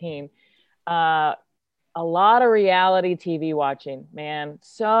 18. A lot of reality TV watching, man.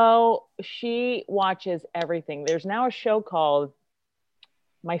 So she watches everything. There's now a show called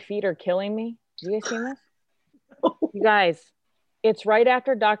My feet are killing me. Have you guys seen this? You guys, it's right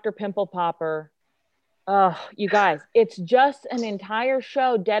after Dr. Pimple Popper. You guys, it's just an entire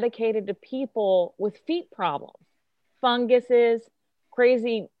show dedicated to people with feet problems, funguses,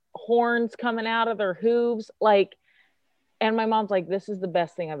 crazy horns coming out of their hooves. Like, and my mom's like, this is the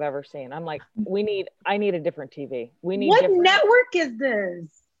best thing I've ever seen. I'm like, I need a different TV. We need what network is this?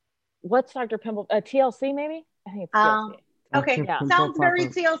 What's Dr. Pimple? TLC maybe? I think it's TLC. Okay, yeah. Sounds very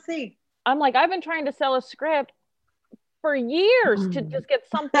TLC. I'm like, I've been trying to sell a script for years to just get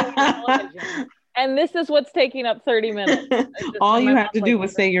something on television. And this is what's taking up 30 minutes. All you had to do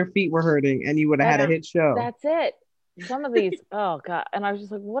was say your feet were hurting and you would have had a hit show. That's it. Some of these, oh God. And I was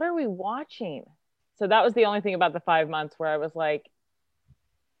just like, what are we watching? So that was the only thing about the 5 months where I was like,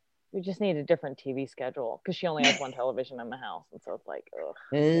 we just need a different TV schedule because she only has one television in the house. And so it's like, ugh.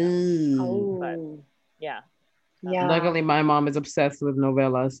 But, yeah. Luckily, my mom is obsessed with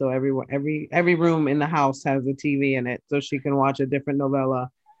novellas. So every room in the house has a TV in it. So she can watch a different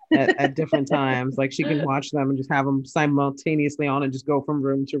novella at different times. Like she can watch them and just have them simultaneously on and just go from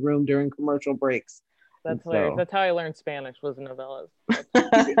room to room during commercial breaks. That's hilarious. That's how I learned Spanish, was novellas.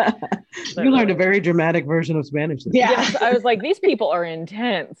 You learned a very dramatic version of Spanish. Yes, I was like, these people are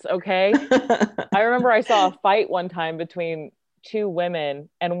intense, okay? I remember I saw a fight one time between two women,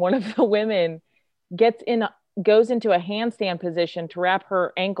 and one of the women goes into a handstand position to wrap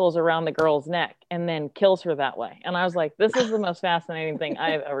her ankles around the girl's neck and then kills her that way. And I was like, this is the most fascinating thing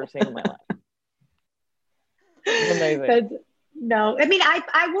I have ever seen in my life. It's amazing. No, I mean,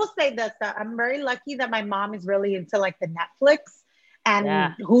 I will say this, I'm very lucky that my mom is really into like the Netflix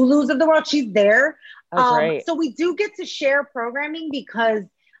and Hulu's of the world. She's there. So we do get to share programming because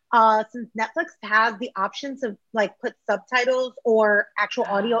since Netflix has the option to like put subtitles or actual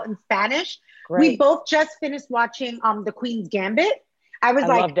audio in Spanish, we both just finished watching The Queen's Gambit. I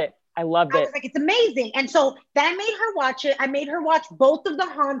loved it. I was like, it's amazing. And so then I made her watch it. I made her watch both of The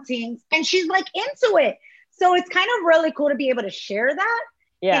Hauntings and she's like into it. So it's kind of really cool to be able to share that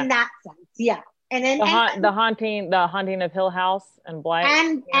in that sense. Yeah. And then the haunting of Hill House and Bly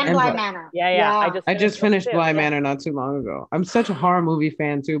and Bly Manor. Yeah. I just finished Bly Manor not too long ago. I'm such a horror movie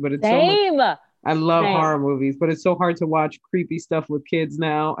fan too, but it's I love horror movies, but it's so hard to watch creepy stuff with kids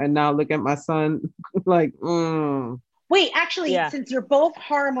now. And now look at my son, like, Wait, actually, since you're both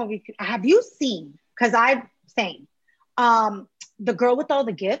horror movies, have you seen? Because I've seen The Girl with All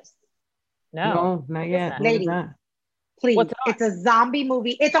the Gifts. No, not yet. Lady, please. It's a zombie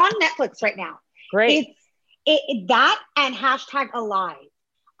movie. It's on Netflix right now. Great. It's that and #Alive.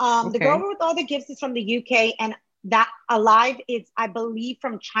 The Girl with All the Gifts is from the UK, and that Alive is, I believe,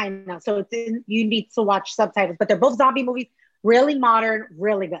 from China. So you need to watch subtitles, but they're both zombie movies, really modern,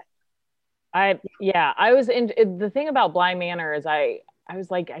 really good. I was in the thing about Bly Manor is I was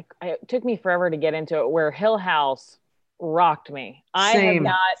like, it took me forever to get into it, where Hill House rocked me.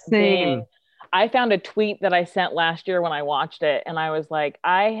 I found a tweet that I sent last year when I watched it, and I was like,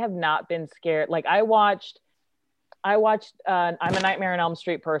 I have not been scared. Like I watched I'm a Nightmare on Elm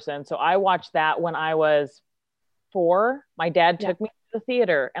Street person. So I watched that when I was 4. My dad took me to the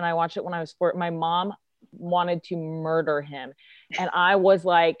theater and I watched it when I was 4. My mom wanted to murder him. And I was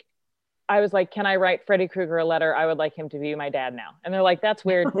like, can I write Freddy Krueger a letter? I would like him to be my dad now. And they're like, that's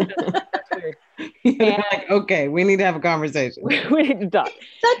weird. That's weird. And like, okay, we need to have a conversation. We need to talk.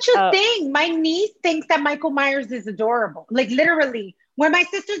 Such a thing. My niece thinks that Michael Myers is adorable. Like literally, when my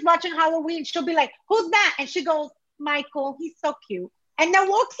sister's watching Halloween, she'll be like, who's that? And she goes, Michael, he's so cute. And then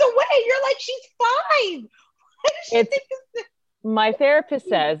walks away. You're like, she's 5. My therapist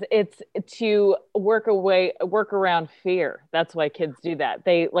says it's to work around fear. That's why kids do that.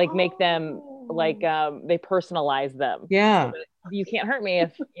 They like make them like they personalize them. Yeah. So you can't hurt me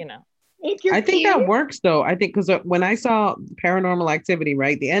if, you know. I think that works though. I think because when I saw Paranormal Activity,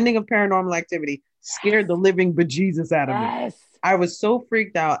 right? The ending of Paranormal Activity scared the living bejesus out of me. I was so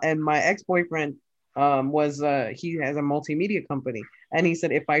freaked out. And my ex-boyfriend he has a multimedia company. And he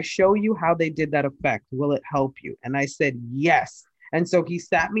said, if I show you how they did that effect, will it help you? And I said, yes. And so he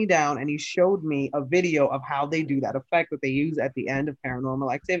sat me down and he showed me a video of how they do that effect that they use at the end of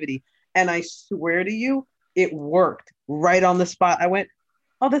Paranormal Activity. And I swear to you, it worked right on the spot. I went,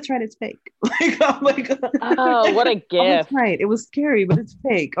 oh, that's right, it's fake. I'm like, oh, what a gift. Oh, that's right. It was scary, but it's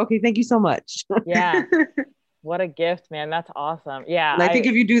fake. Okay, thank you so much. Yeah. What a gift, man. That's awesome. Yeah. And I think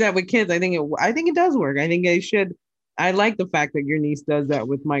if you do that with kids, I think it does work. I think they should. I like the fact that your niece does that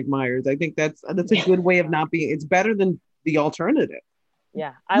with Mike Myers. I think that's a good way of not being. It's better than the alternative.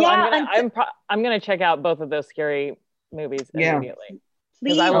 Yeah. I'm gonna check out both of those scary movies immediately.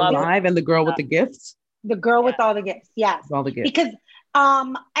 Please. I love Alive and The Girl with the Gifts. The Girl with All the Gifts. Yes. All the gifts. Because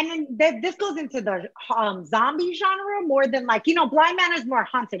And then this goes into the zombie genre more than like, you know, Blind Manor is more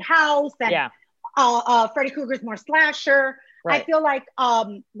haunted house, and Freddy Krueger's more slasher. Right. I feel like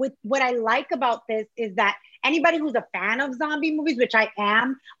with what I like about this is that anybody who's a fan of zombie movies, which I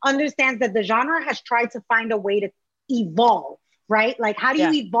am, understands that the genre has tried to find a way to evolve, right? Like, how do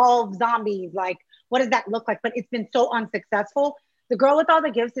you evolve zombies? Like, what does that look like? But it's been so unsuccessful. The Girl with All the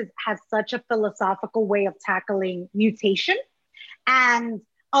Gifts has such a philosophical way of tackling mutation. And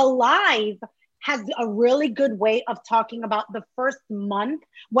Alive has a really good way of talking about the first month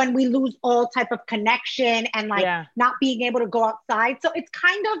when we lose all type of connection and like not being able to go outside. So it's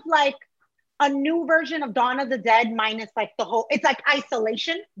kind of like a new version of Dawn of the Dead minus like the whole, it's like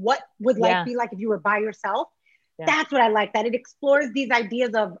isolation. What would life be like if you were by yourself? That's what I like, that it explores these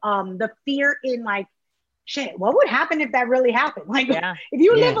ideas of the fear in like, shit, what would happen if that really happened? Like, if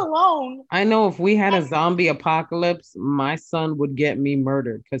you live alone. I know if we had a zombie apocalypse, my son would get me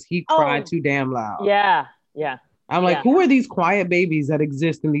murdered because he cried too damn loud. Yeah. I'm like, who are these quiet babies that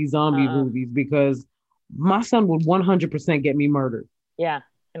exist in these zombie movies? Because my son would 100% get me murdered. Yeah,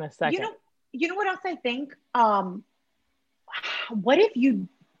 in a second. You know what else I think? What if you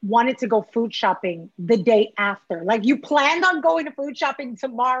wanted to go food shopping the day after? Like, you planned on going to food shopping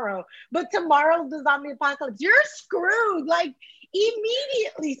tomorrow, but tomorrow's the zombie apocalypse. You're screwed, like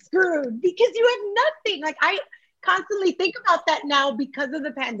immediately screwed, because you have nothing. Like, I constantly think about that now because of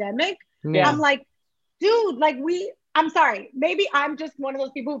the pandemic. I'm like, dude, like I'm sorry, maybe I'm just one of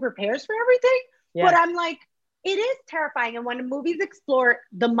those people who prepares for everything, but I'm like, it is terrifying. And when movies explore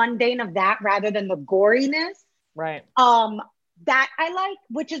the mundane of that rather than the goriness, right? That I like,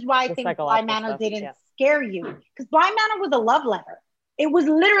 which is why I think Blind Manor didn't scare you, because Blind Manor was a love letter. It was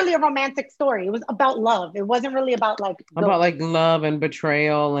literally a romantic story. It was about love. It wasn't really about like love and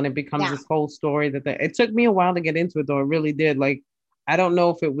betrayal, and it becomes this whole story it took me a while to get into it, though. It really did. Like, I don't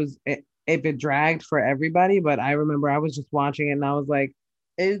know if it dragged for everybody, but I remember I was just watching it and I was like,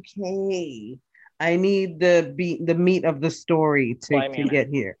 okay, I need the meat of the story to get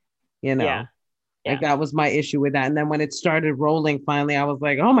here, you know. Like, that was my issue with that. And then when it started rolling, finally, I was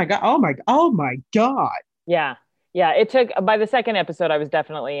like, oh my God. Yeah. It took, by the second episode, I was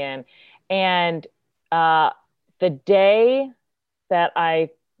definitely in. And the day that I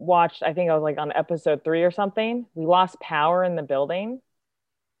watched, I think I was like on episode 3 or something, we lost power in the building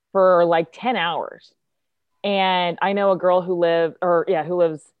for like 10 hours. And I know a girl who lives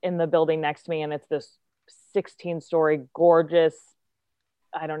in the building next to me, and it's this 16-story, gorgeous,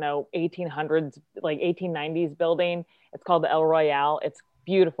 I don't know, 1800s, like 1890s building. It's called the El Royale. It's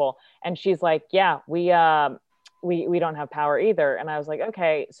beautiful. And she's like, we don't have power either. And I was like,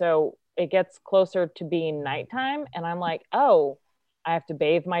 okay, so it gets closer to being nighttime. And I'm like, oh, I have to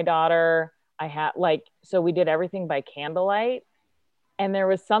bathe my daughter. So we did everything by candlelight. And there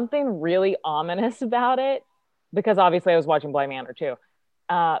was something really ominous about it, because obviously I was watching Blind Manor too.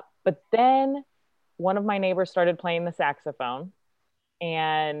 But then one of my neighbors started playing the saxophone.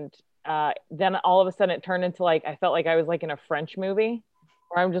 And then all of a sudden it turned into like, I felt like I was like in a French movie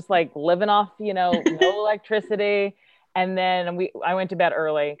where I'm just like living off, no electricity. And then I went to bed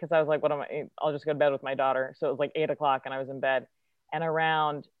early because I was like, I'll just go to bed with my daughter. So it was like 8:00 and I was in bed. And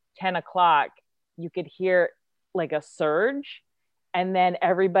around 10:00, you could hear like a surge. And then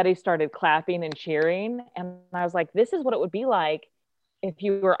everybody started clapping and cheering. And I was like, this is what it would be like if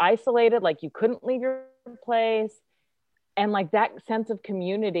you were isolated, like you couldn't leave your place. And like that sense of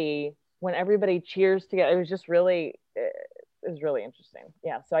community when everybody cheers together, it was just really, it was really interesting.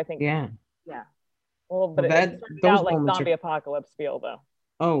 Yeah. So I think, well, but it started out like zombie apocalypse feel though.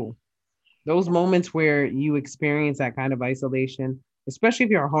 Oh, those moments where you experience that kind of isolation, especially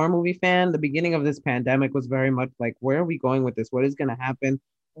if you're a horror movie fan. The beginning of this pandemic was very much like, where are we going with this? What is going to happen?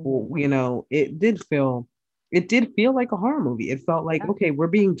 Mm-hmm. You know, it did feel like a horror movie. It felt like, okay, we're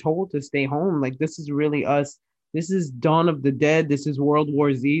being told to stay home. Like, this is really us. This is Dawn of the Dead. This is World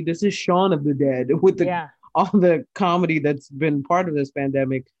War Z. This is Shaun of the Dead with all the comedy that's been part of this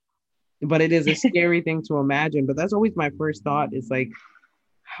pandemic. But it is a scary thing to imagine. But that's always my first thought. Is like,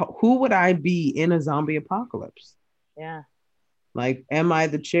 who would I be in a zombie apocalypse? Yeah. Like, am I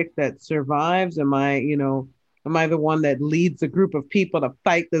the chick that survives? Am I the one that leads a group of people to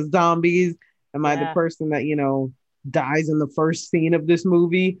fight the zombies? Am I the person that, dies in the first scene of this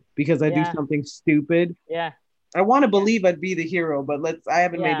movie because I do something stupid? Yeah. I want to believe I'd be the hero, but I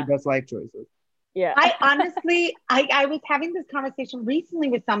haven't made the best life choices. Yeah. I honestly, I was having this conversation recently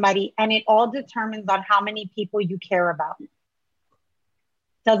with somebody, and it all determines on how many people you care about.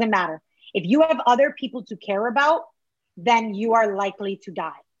 Doesn't matter. If you have other people to care about, then you are likely to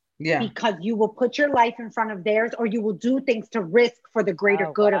die. Yeah. because you will put your life in front of theirs, or you will do things to risk for the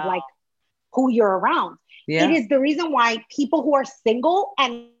greater good of like who you're around. Yeah. It is the reason why people who are single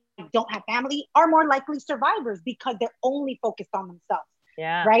and don't have family are more likely survivors, because they're only focused on themselves.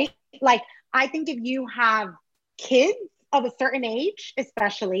 Yeah. Right? Like, I think if you have kids of a certain age,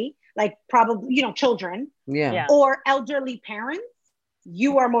 especially like probably, you know, children Yeah. or elderly parents,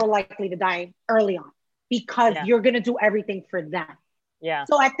 you are more likely to die early on because you're going to do everything for them. Yeah.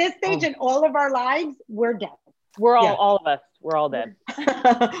 So at this stage in all of our lives, we're dead. We're all of us. We're all dead.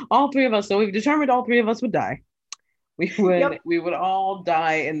 All three of us. So we've determined all three of us would die. We would all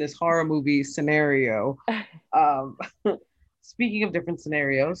die in this horror movie scenario. Speaking of different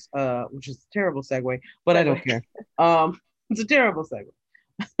scenarios, which is a terrible segue, but I don't care. It's a terrible segue.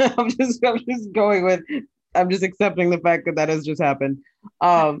 I'm just going with, I'm just accepting the fact that has just happened.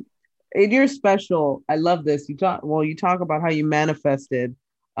 In your special, I love this. You talk about how you manifested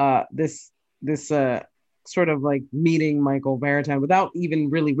this sort of like meeting Michael Vartan without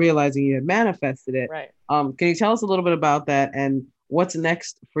even really realizing you had manifested it. Right. Can you tell us a little bit about that and what's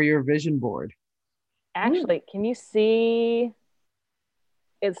next for your vision board? Actually, can you see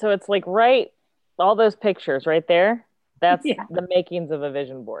it? So it's like all those pictures right there. That's the makings of a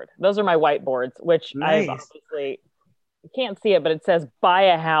vision board. Those are my whiteboards, which I've obviously, you can't see it, but it says buy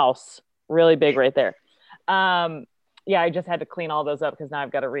a house really big right there. I just had to clean all those up because now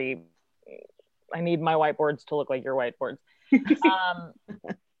I've got to read. I need my whiteboards to look like your whiteboards.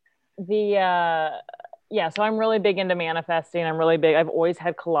 So I'm really big into manifesting. I've always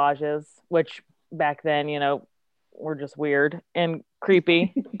had collages, which back then, you know, were just weird and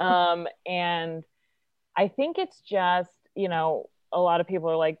creepy. And I think it's just, you know, a lot of people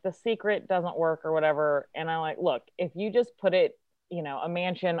are like, the secret doesn't work or whatever. And I'm like, look, if you just put it, you know, a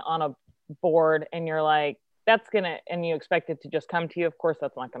mansion on a board and you're like, and you expect it to just come to you, of course,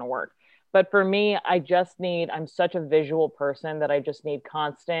 that's not going to work. But for me, I'm such a visual person that I just need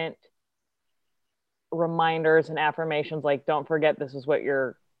constant reminders and affirmations. Like, don't forget, this is what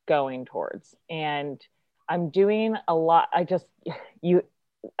you're going towards. And I'm doing a lot.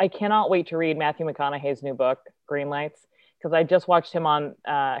 I cannot wait to read Matthew McConaughey's new book, Green Lights, because I just watched him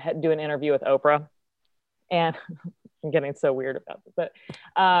do an interview with Oprah, and I'm getting so weird about this, but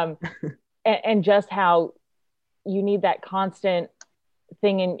and just how you need that constant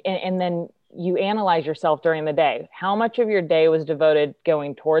thing, and then you analyze yourself during the day. How much of your day was devoted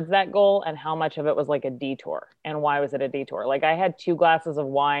going towards that goal, and how much of it was like a detour, and why was it a detour? Like, I had 2 glasses of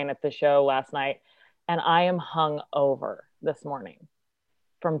wine at the show last night, and I am hung over this morning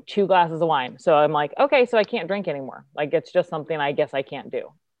from 2 glasses of wine. So I'm like, okay, so I can't drink anymore. Like, it's just something I guess I can't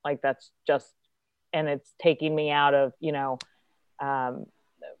do. Like, that's just, and it's taking me out of, you know,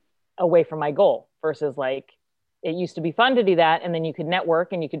 away from my goal, versus like, it used to be fun to do that. And then you could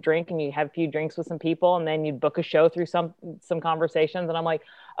network and you could drink and you have a few drinks with some people, and then you'd book a show through some conversations. And I'm like,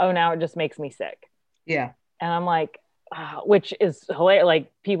 oh, now it just makes me sick. Yeah. And I'm like, which is hilarious.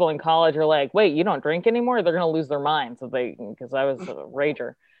 Like, people in college are like, wait, you don't drink anymore? They're going to lose their minds because I was a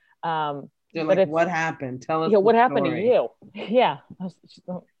rager. They're like, what happened? Tell us. What happened to you? Yeah. I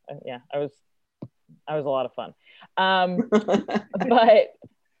was a lot of fun.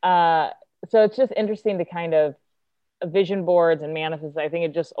 So it's just interesting to kind of vision boards and manifest. I think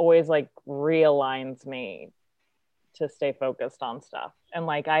it just always like realigns me to stay focused on stuff. And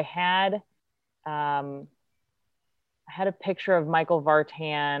like, I had a picture of Michael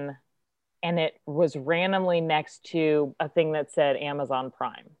Vartan, and it was randomly next to a thing that said Amazon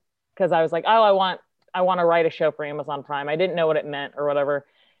Prime. Cause I was like, oh, I want to write a show for Amazon Prime. I didn't know what it meant or whatever.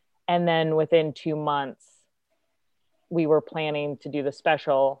 And then within 2 months, we were planning to do the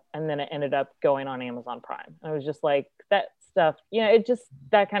special, and then it ended up going on Amazon Prime. I was just like, that stuff, you know, it just,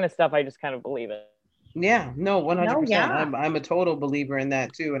 that kind of stuff, I just kind of believe it. Yeah, no, 100%. No, yeah. I'm a total believer in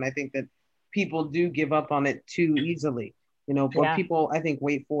that too. And I think that people do give up on it too easily. You know, what people, I think,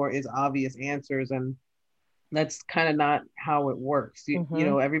 wait for is obvious answers. And that's kind of not how it works. You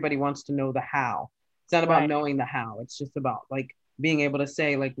know, everybody wants to know the how. It's not about knowing the how. It's just about like being able to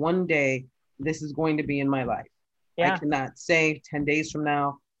say, like, one day this is going to be in my life. I cannot say 10 days from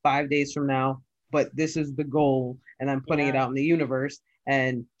now, 5 days from now, but this is the goal, and I'm putting it out in the universe.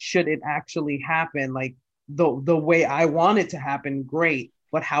 And should it actually happen, like the way I want it to happen, great.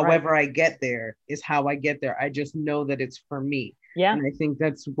 But however I get there is how I get there. I just know that it's for me. Yeah. And I think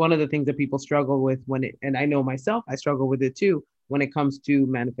that's one of the things that people struggle with and I know myself, I struggle with it too, when it comes to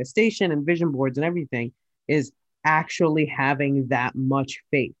manifestation and vision boards and everything, is actually having that much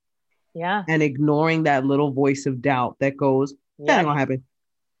faith. Yeah. And ignoring that little voice of doubt that goes, that ain't gonna happen.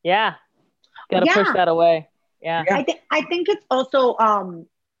 Yeah. Gotta push that away. Yeah. I think it's also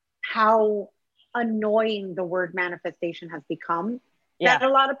how annoying the word manifestation has become. Yeah, that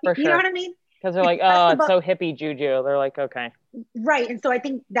a lot of people, sure. you know what I mean? Because they're like, oh, it's so hippie juju. They're like, okay. Right. And so I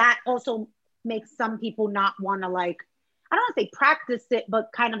think that also makes some people not want to, like, I don't want to say practice it, but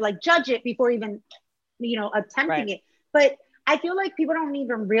kind of like judge it before even, attempting it. But I feel like people don't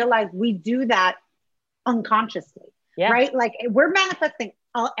even realize we do that unconsciously. Yeah. Right. Like we're manifesting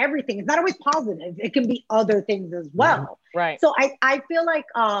everything. It's not always positive. It can be other things as well. Right. So I feel like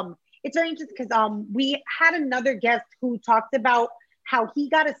it's very interesting because we had another guest who talked about how he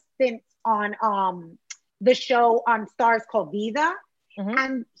got a stint on the show on Stars called Vida. Mm-hmm.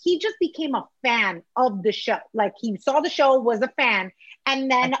 And he just became a fan of the show. Like he saw the show, was a fan, and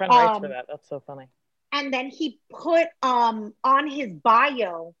then my friend writes for that. That's so funny. And then he put on his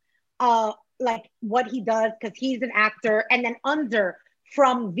bio like what he does because he's an actor, and then under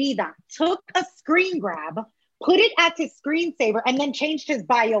from Vida took a screen grab, put it as his screensaver, and then changed his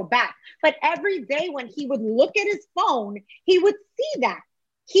bio back. But every day when he would look at his phone, he would see that.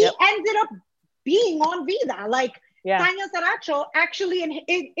 He ended up being on Vida. Like Tanya Saracho actually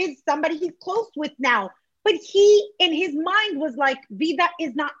is somebody he's close with now. But he, in his mind, was like, Vida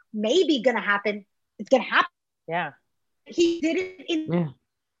is not maybe going to happen. It's going to happen. Yeah. He did it in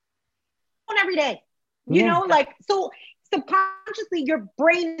every day. You know, like, so subconsciously your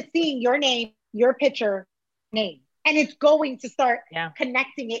brain is seeing your name, your picture, name, and it's going to start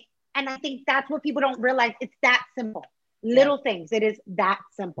connecting it. And I think that's what people don't realize. It's that simple. Little things. It is that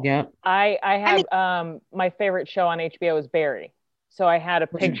simple. Yeah. I have my favorite show on HBO is Barry. So I had a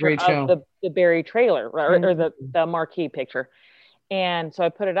picture of the Barry trailer or the marquee picture. And so I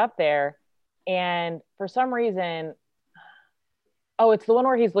put it up there, and for some reason, it's the one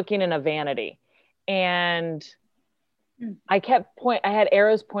where he's looking in a vanity. And I had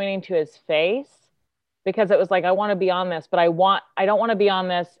arrows pointing to his face because it was like, I want to be on this, but I don't want to be on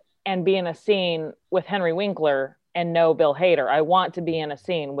this and be in a scene with Henry Winkler and no Bill Hader. I want to be in a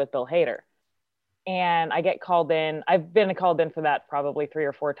scene with Bill Hader. And I get called in. I've been called in for that probably 3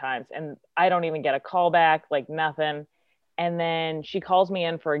 or 4 times. And I don't even get a call back, like nothing. And then she calls me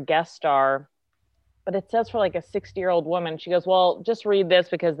in for a guest star, but it says for like a 60-year-old woman. She goes, well, just read this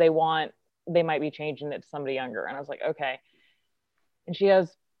because they might be changing it to somebody younger. And I was like, okay. And she goes,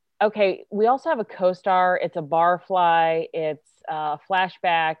 okay, we also have a co-star. It's a barfly. It's a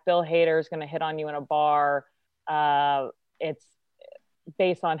flashback. Bill Hader is going to hit on you in a bar. It's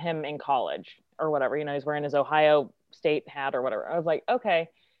based on him in college or whatever. You know, he's wearing his Ohio State hat or whatever. I was like, okay.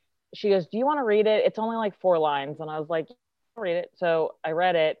 She goes, do you want to read it? It's only like 4 lines. And I was like, I'll read it. So I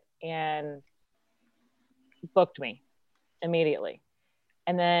read it and booked me immediately.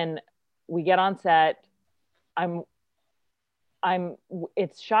 And then we get on set.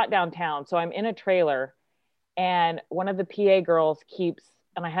 It's shot downtown. So I'm in a trailer, and one of the PA girls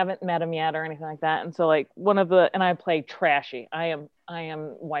and I haven't met him yet or anything like that. And so like and I play trashy. I am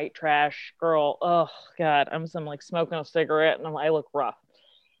white trash girl. Oh God. I'm like smoking a cigarette and I look rough.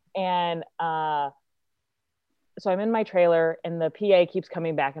 And, so I'm in my trailer, and the PA keeps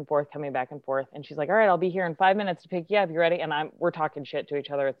coming back and forth. And she's like, all right, I'll be here in 5 minutes to pick you up. You ready? And we're talking shit to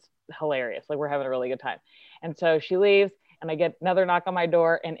each other. It's hilarious. Like we're having a really good time. And so she leaves, and I get another knock on my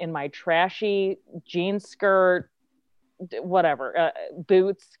door, and in my trashy jean skirt, whatever,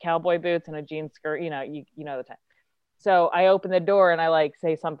 boots, cowboy boots, and a jean skirt, you know the time. So I open the door and I like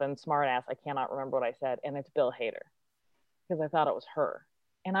say something smart ass. I cannot remember what I said. And it's Bill Hader, because I thought it was her.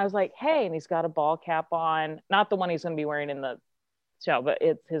 And I was like, hey, and he's got a ball cap on, not the one he's going to be wearing in the show, but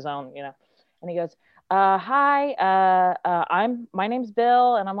it's his own, you know. And he goes, hi, my name's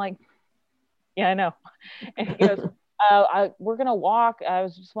Bill. And I'm like, yeah, I know. And he goes, we're going to walk. I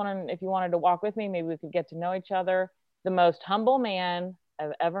was just wondering if you wanted to walk with me. Maybe we could get to know each other. The most humble man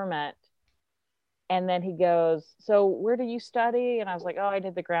I've ever met. And then he goes, so where do you study? And I was like, I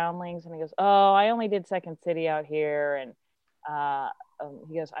did the Groundlings. And he goes, I only did Second City out here. And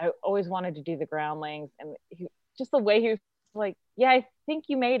he goes, I always wanted to do the Groundlings. And just the way he was like, yeah, I think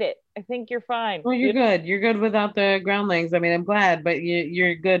you made it. I think you're fine. Well, you're good. You're good without the Groundlings. I mean, I'm glad, but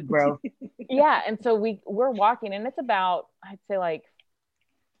you're good, bro. Yeah. And so we're walking, and it's about, I'd say like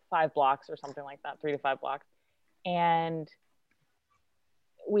 5 blocks or something like that, 3 to 5 blocks. And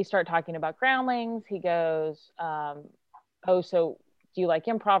we start talking about Groundlings. He goes, so do you like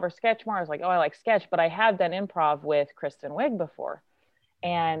improv or sketch more? I was like, I like sketch, but I have done improv with Kristen Wiig before.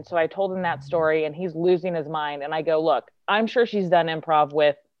 And so I told him that story, and he's losing his mind. And I go, look, I'm sure she's done improv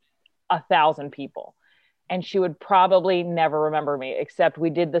with 1,000 people, and she would probably never remember me, except we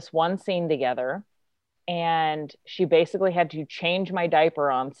did this one scene together. and she basically had to change my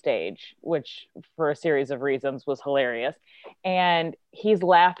diaper on stage, which for a series of reasons was hilarious. And he's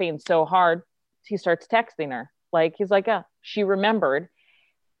laughing so hard, he starts texting her. Like, he's like, oh, she remembered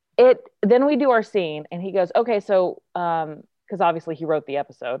it. Then we do our scene and he goes, okay, so, because obviously he wrote the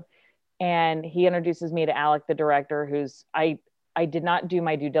episode, and he introduces me to Alec, the director, who's, I did not do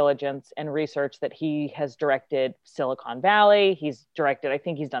my due diligence and research that he has directed Silicon Valley. He's directed, I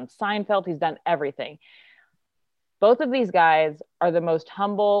think he's done Seinfeld. He's done everything. Both of these guys are the most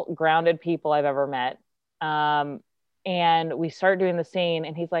humble, grounded people I've ever met. And we start doing the scene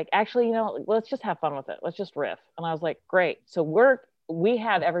and he's like, actually, you know, let's just have fun with it. Let's just riff. And I was like, great. So we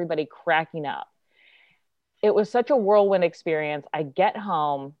have everybody cracking up. It was such a whirlwind experience. I get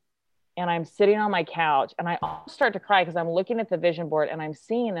home and I'm sitting on my couch and I almost start to cry because I'm looking at the vision board and I'm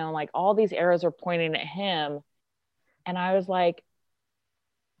seeing, and I'm like, all these arrows are pointing at him. And I was like,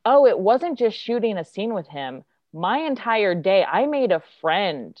 oh, it wasn't just shooting a scene with him. My entire day, I made a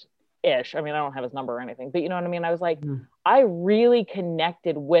friend-ish. I mean, I don't have his number or anything, but you know what I mean? I was like, I really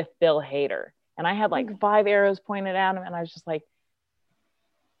connected with Bill Hader. And I had like 5 arrows pointed at him. And I was just like,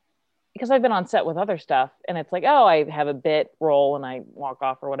 because I've been on set with other stuff and it's like, oh, I have a bit role and I walk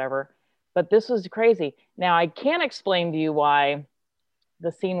off or whatever. But this was crazy. Now I can't explain to you why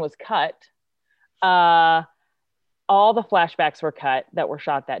the scene was cut. All the flashbacks were cut that were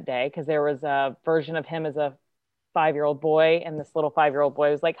shot that day because there was a version of him as a 5-year-old boy, and this little 5-year-old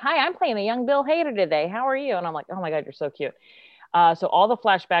boy was like, hi, I'm playing a young Bill Hader today. How are you? And I'm like, oh my God, you're so cute. So all the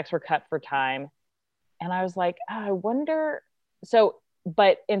flashbacks were cut for time. And I was like, oh, I wonder. So,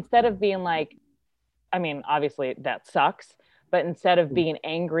 but instead of being like, I mean, obviously that sucks, but instead of being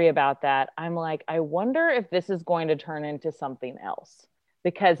angry about that, I'm like, I wonder if this is going to turn into something else.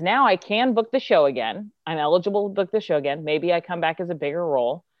 Because now I can book the show again. I'm eligible to book the show again. Maybe I come back as a bigger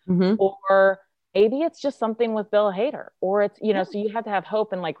role, or maybe it's just something with Bill Hader, or it's, you know, so you have to have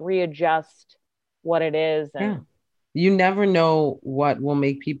hope and like readjust what it is. And you never know what will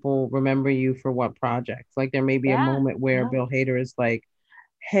make people remember you for what projects. Like there may be a moment where Bill Hader is like,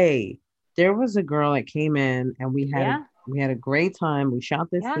 hey, there was a girl that came in and we had a great time. We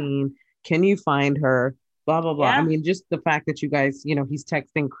shot this scene. Can you find her? Blah, blah, blah. I mean, just the fact that you guys, you know, he's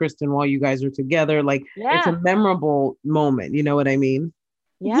texting Kristen while you guys are together. Like it's a memorable moment. You know what I mean?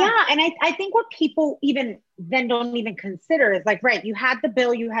 Yeah. And I think what people even then don't even consider is like, right, you had the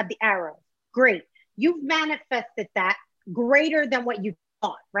bill, you had the arrow. Great. You've manifested that greater than what you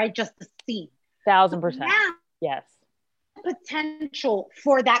thought, right? Just the scene. 1000%. Now, yes. Potential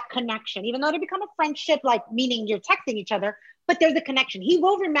for that connection, even though to become a friendship, like meaning you're texting each other, but there's a connection. He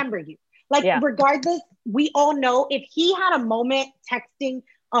will remember you. Like, regardless, we all know if he had a moment texting,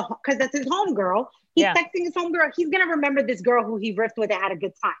 because that's his homegirl, he's texting his homegirl, he's going to remember this girl who he riffed with and had a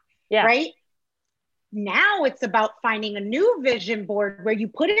good time. Yeah. Right? Now it's about finding a new vision board where you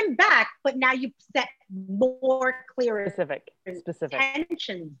put him back, but now you set more clear specific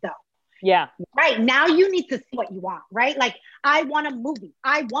intentions, though. Yeah. Right. Now you need to see what you want, right? Like, I want a movie.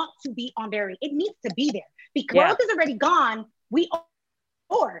 I want to be on Barry. It needs to be there. Because World is already gone.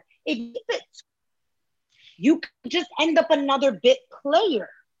 Or if you could just end up another bit player.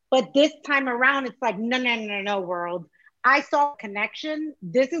 But this time around, it's like, no, World. I saw a connection.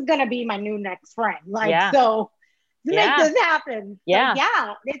 This is going to be my new next friend. Like, so to make this happen. Yeah.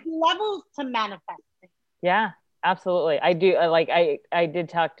 So, there's levels to manifesting. Yeah. Absolutely. I do. I did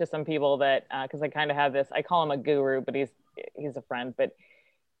talk to some people that, cause I kind of have this, I call him a guru, but he's a friend, but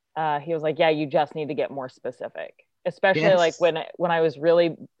he was like, yeah, you just need to get more specific, especially like when I was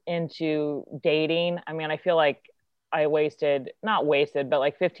really into dating. I mean, I feel like I not wasted, but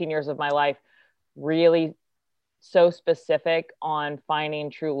like 15 years of my life, really so specific on finding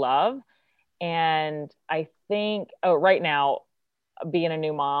true love. And I think, right now, being a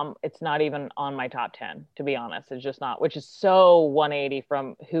new mom, it's not even on my top 10, to be honest. It's just not, which is so 180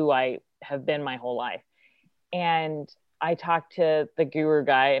 from who I have been my whole life. And I talked to the guru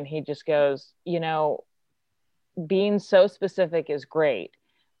guy and he just goes, you know, being so specific is great,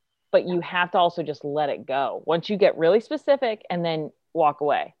 but you have to also just let it go once you get really specific and then walk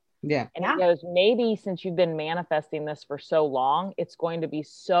away. Yeah. And he goes, maybe since you've been manifesting this for so long, it's going to be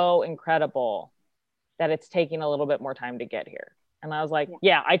so incredible that it's taking a little bit more time to get here. And I was like,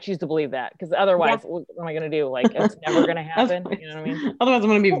 I choose to believe that, because otherwise, what am I going to do? Like, it's never going to happen. You know what I mean? Otherwise, I'm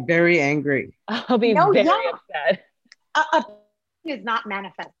going to be very angry. I'll be very upset. It's not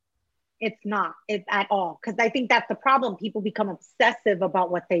manifest. It's not. It's at all. Because I think that's the problem. People become obsessive about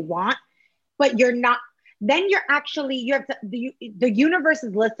what they want, but you're not. Then you're actually, the universe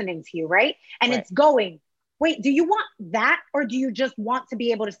is listening to you, right? And it's going, wait, do you want that? Or do you just want to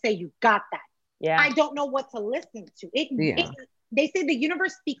be able to say you got that? Yeah. I don't know what to listen to. They say the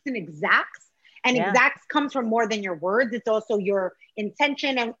universe speaks in exacts, and exacts comes from more than your words. It's also your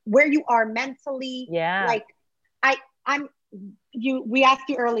intention and where you are mentally. Yeah. Like we asked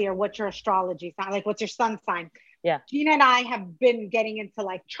you earlier, what's your astrology sign? Like, what's your sun sign? Yeah. Gina and I have been getting into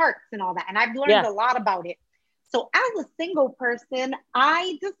like charts and all that, and I've learned a lot about it. So as a single person,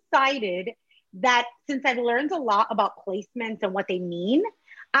 I decided that since I've learned a lot about placements and what they mean,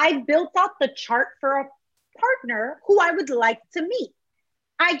 I built out the chart for a partner who I would like to meet.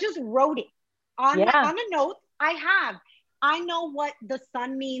 I just wrote it on a note. I know what the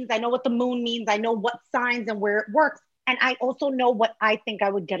sun means. I know what the moon means. I know what signs and where it works. And I also know what I think I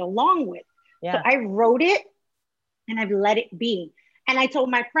would get along with. Yeah. So I wrote it and I've let it be. And I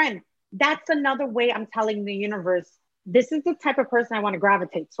told my friend, that's another way I'm telling the universe, this is the type of person I want to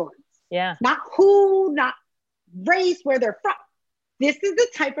gravitate towards. Yeah. Not who, not race, where they're from. This is the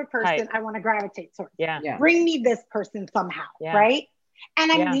type of person I want to gravitate towards. Yeah. Bring me this person somehow, right?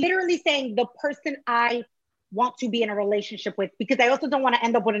 And I'm literally saying the person I want to be in a relationship with, because I also don't want to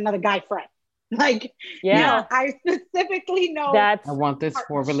end up with another guy friend. Like, I specifically know I want this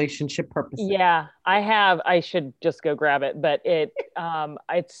for relationship purposes. Yeah, I should just go grab it, but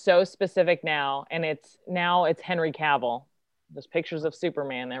it's so specific now, and it's Henry Cavill. There's pictures of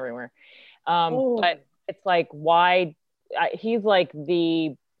Superman everywhere. But it's like, why he's like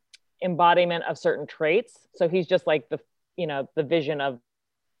the embodiment of certain traits. So he's just like the vision of,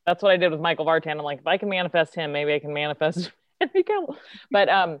 that's what I did with Michael Vartan. I'm like, if I can manifest him, maybe I can manifest Henry Cavill.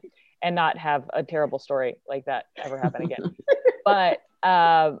 But and not have a terrible story like that ever happen again. But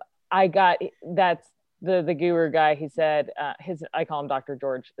I got, that's the guru guy. He said, I call him Dr.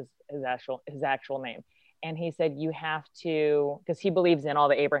 George, is his actual name. And he said, you have to, because he believes in all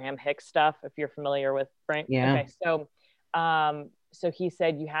the Abraham Hicks stuff, if you're familiar with Frank. Yeah. Okay. So he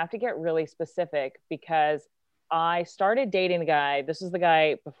said, you have to get really specific, because I started dating a guy. This is the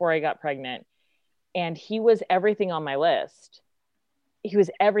guy before I got pregnant, and he was everything on my list. He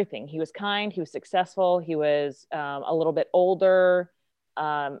was everything. He was kind. He was successful. He was a little bit older.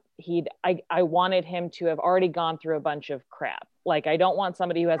 I wanted him to have already gone through a bunch of crap. Like, I don't want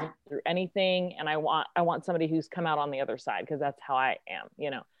somebody who hasn't been through anything. And I want somebody who's come out on the other side, because that's how I am,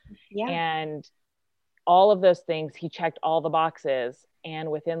 Yeah. And all of those things, he checked all the boxes.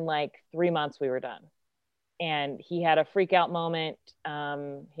 And within like 3 months, we were done. And he had a freak out moment.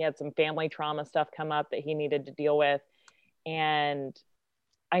 He had some family trauma stuff come up that he needed to deal with. And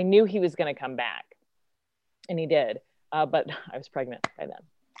I knew he was going to come back, and he did. But I was pregnant by then.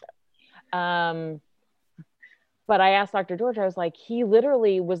 So. But I asked Dr. George, I was like, he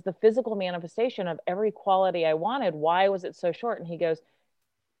literally was the physical manifestation of every quality I wanted. Why was it so short? And he goes,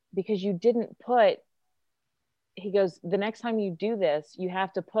 because you didn't put, he goes, the next time you do this, you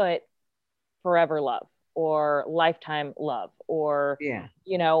have to put forever love or lifetime love, or,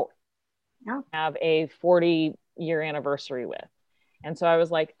 have a 40-year anniversary with. And so I was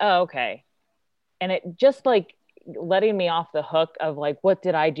like, oh, okay. And it just like letting me off the hook of like, what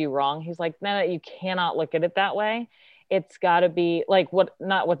did I do wrong? He's like, no, you cannot look at it that way. It's got to be like,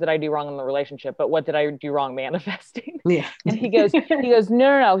 not what did I do wrong in the relationship, but what did I do wrong manifesting? Yeah. And he goes,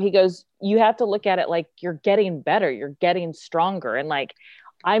 no. He goes, you have to look at it like you're getting better. You're getting stronger. And like,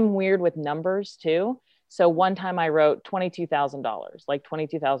 I'm weird with numbers too. So one time I wrote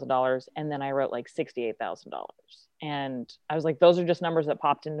 $22,000, and then I wrote like $68,000. And I was like, those are just numbers that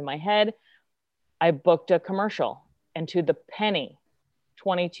popped into my head. I booked a commercial, and to the penny,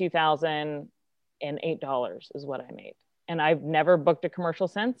 $22,008 is what I made. And I've never booked a commercial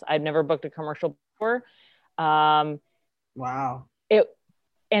since. I've never booked a commercial before. Wow.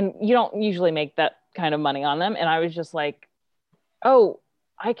 And you don't usually make that kind of money on them. And I was just like, oh,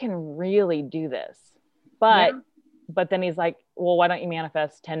 I can really do this. But then he's like, well, why don't you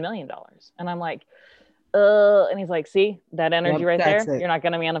manifest $10 million? And I'm like, and he's like, see that energy right there? You're not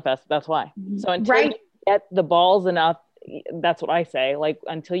going to manifest. That's why. So until you get the balls enough, that's what I say. Like,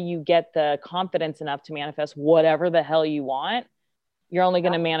 until you get the confidence enough to manifest whatever the hell you want, you're only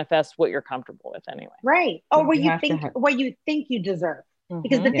going to manifest what you're comfortable with anyway. Right. Or what you think you deserve.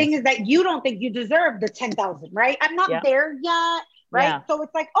 Because the thing is that you don't think you deserve the 10,000, right? I'm not there yet. Right. Yeah. So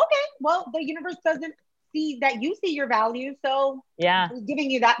it's like, okay, well, the universe doesn't see that you see your value. So it's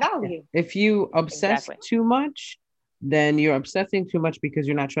giving you that value. If you obsess too much, then you're obsessing too much because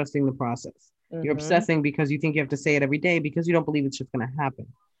you're not trusting the process. You're obsessing because you think you have to say it every day because you don't believe it's just going to happen.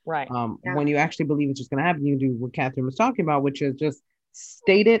 Right. When you actually believe it's just going to happen, you do what Catherine was talking about, which is just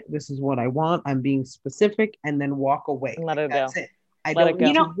state it. This is what I want. I'm being specific, and then walk away. And let it That's go. it. I don't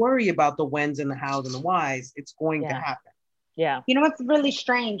need to worry about the whens and the hows and the whys. It's going to happen. Yeah. You know what's really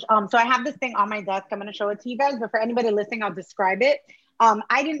strange? So I have this thing on my desk. I'm going to show it to you guys, but for anybody listening, I'll describe it.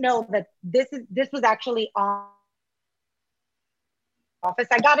 I didn't know that this was actually on office.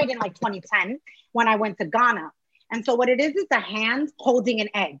 I got it in like 2010 when I went to Ghana. And so what it is a hand holding an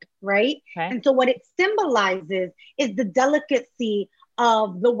egg, right? Okay. And so what it symbolizes is the delicacy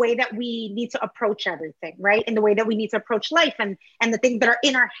of the way that we need to approach everything, right? And the way that we need to approach life and the things that are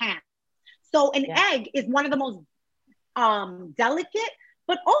in our hands. So an egg is one of the most delicate,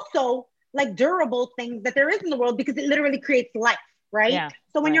 but also like durable things that there is in the world because it literally creates life, right? Yeah.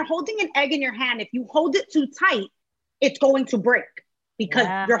 So when you're holding an egg in your hand, if you hold it too tight, it's going to break because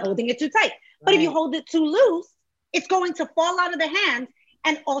you're holding it too tight. But if you hold it too loose, it's going to fall out of the hand.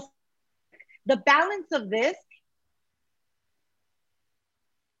 And also the balance of this,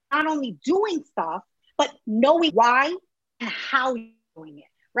 not only doing stuff, but knowing why and how you're doing it,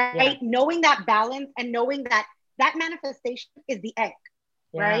 right? Yeah. Knowing that balance and knowing that that manifestation is the egg,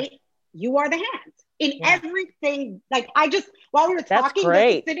 right? You are the hand in everything. Like while we were talking,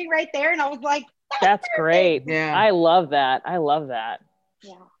 this is sitting right there and I was like, that's great. Yeah. I love that. I love that.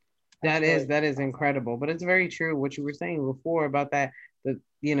 Yeah. That is incredible. But it's very true what you were saying before about that,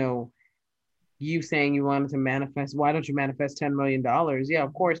 you saying you wanted to manifest. Why don't you manifest $10 million? Yeah,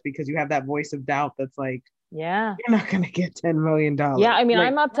 of course, because you have that voice of doubt that's like, yeah, you're not gonna get $10 million. Yeah, I mean,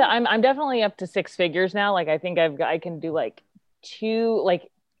 like, I'm definitely up to 6 figures now. Like, I think I can do like 2. Like,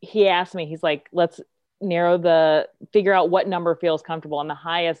 he asked me, he's like, let's figure out what number feels comfortable. And the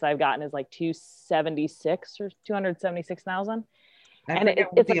highest I've gotten is like 276 or 276,000. And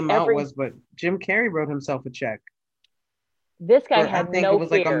what the amount was, but Jim Carrey wrote himself a check. This guy had I think it was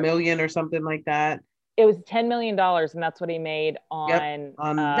fear. Like $1 million or something like that. It was $10 million, and that's what he made on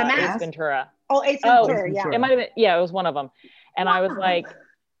Ace Ventura. Oh, Ace Ventura, yeah. It might have been, it was one of them. And I was like,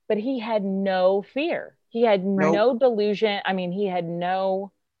 but he had no fear. He had no delusion. I mean, he had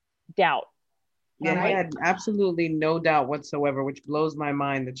no doubt. Yeah, he had absolutely no doubt whatsoever, which blows my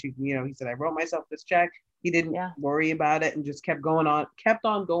mind that he said, I wrote myself this check. He didn't worry about it and just kept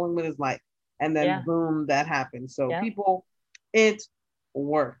on going with his life. And then boom, that happened. So people, it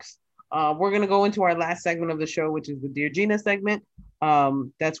works. We're going to go into our last segment of the show, which is the Dear Gina segment.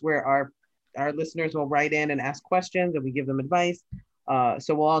 That's where our listeners will write in and ask questions and we give them advice.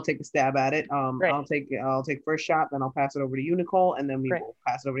 So we'll all take a stab at it. I'll take first shot, then I'll pass it over to you, Nicole, and then we will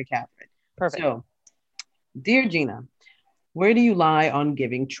pass it over to Catherine. Perfect. So, Dear Gina, where do you lie on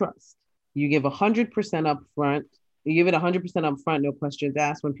giving trust? You give 100% up front. You give it 100% up front, no questions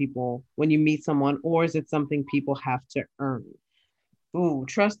asked when you meet someone, or is it something people have to earn? Ooh,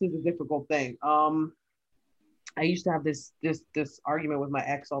 trust is a difficult thing. I used to have this argument with my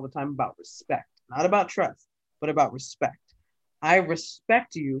ex all the time about respect, not about trust, but about respect. I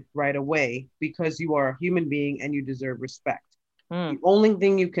respect you right away because you are a human being and you deserve respect. The only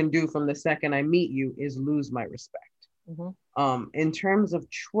thing you can do from the second I meet you is lose my respect. Mm-hmm. In terms of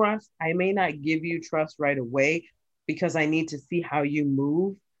trust, I may not give you trust right away because I need to see how you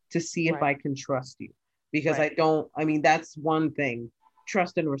move to see if I can trust you. Because that's one thing.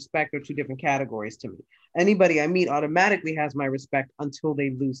 Trust and respect are 2 different categories to me. Anybody I meet automatically has my respect until they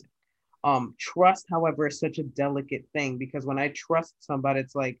lose it. Trust, however, is such a delicate thing because when I trust somebody,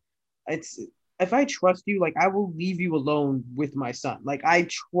 if I trust you, like I will leave you alone with my son. Like I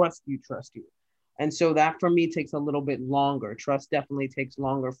trust you. And so that for me takes a little bit longer. Trust definitely takes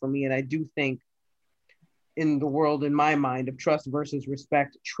longer for me. And I do think in the world, in my mind, of trust versus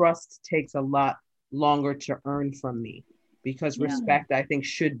respect, trust takes a lot longer to earn from me because respect, I think,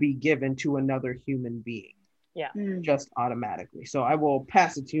 should be given to another human being. Yeah. Just automatically. So I will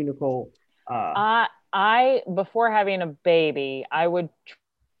pass it to you, Nicole. I before having a baby, I would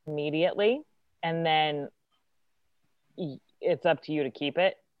immediately, and then it's up to you to keep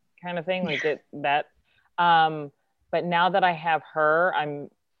it, kind of thing. Like that. But now that I have her, I'm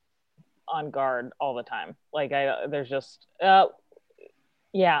on guard all the time. Like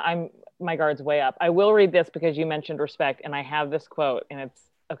my guard's way up. I will read this because you mentioned respect, and I have this quote, and it's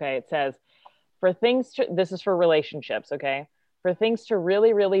okay. It says, this is for relationships, okay? For things to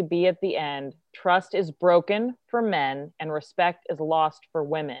really, really be at the end, trust is broken for men and respect is lost for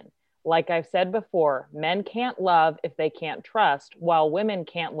women. Like I've said before, men can't love if they can't trust, while women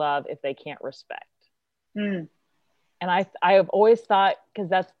can't love if they can't respect. And I have always thought, because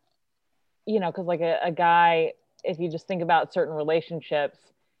that's, because like a guy, if you just think about certain relationships,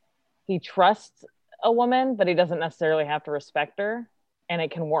 he trusts a woman, but he doesn't necessarily have to respect her, and it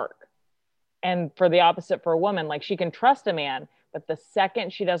can work. And for the opposite for a woman, like she can trust a man, but the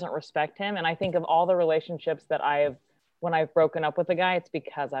second she doesn't respect him, and I think of all the relationships that I have when I've broken up with a guy, it's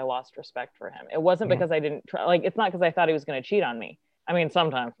because I lost respect for him. It wasn't because I didn't try, like, it's not because I thought he was going to cheat on me. I mean,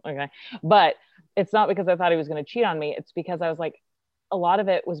 sometimes, okay. But it's not because I thought he was going to cheat on me. It's because I was like, a lot of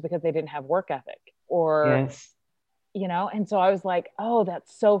it was because they didn't have work ethic or, you know? And so I was like, oh,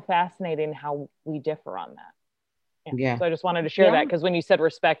 that's so fascinating how we differ on that. Yeah. So I just wanted to share that because when you said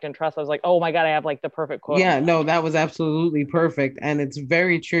respect and trust, I was like, oh my God, I have like the perfect quote. Yeah, no, that was absolutely perfect. And it's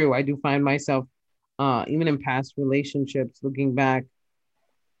very true. I do find myself, even in past relationships, looking back,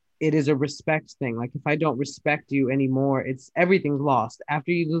 it is a respect thing. Like if I don't respect you anymore, everything's lost.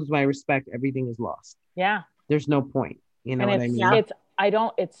 After you lose my respect, everything is lost. Yeah. There's no point. You know what I mean?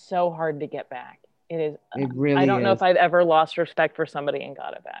 It's so hard to get back. It is. It really I don't know if I've ever lost respect for somebody and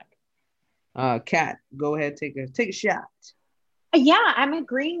got it back. Kat, go ahead, take a shot. Yeah, I'm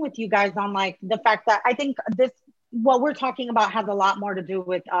agreeing with you guys on like the fact that I think what we're talking about has a lot more to do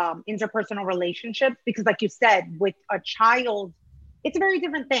with interpersonal relationships, because like you said, with a child, it's a very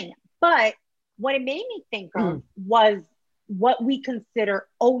different thing. But what it made me think of was what we consider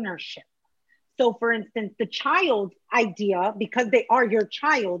ownership. So for instance, the child idea, because they are your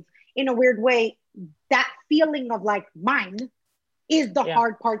child, in a weird way, that feeling of like mine is the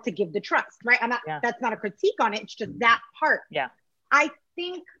hard part to give the trust, right? That's not a critique on it. It's just that part. Yeah. I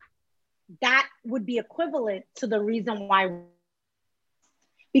think that would be equivalent to the reason why,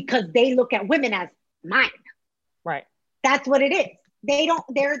 because they look at women as mine. Right. That's what it is.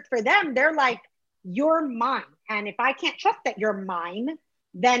 For them, they're like, you're mine. And if I can't trust that you're mine,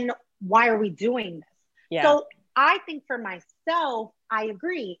 then why are we doing this? Yeah. So I think for myself, I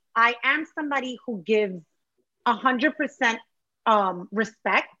agree. I am somebody who gives 100%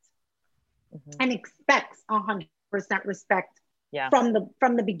 respect and expects 100% respect from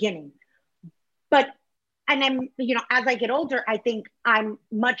the beginning. But, and I'm, you know, as I get older, I think I'm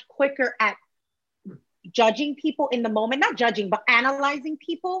much quicker at judging people in the moment, not judging, but analyzing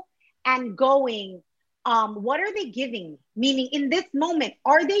people and going, what are they giving me? Meaning in this moment,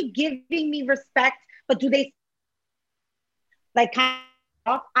 are they giving me respect, but do they like kind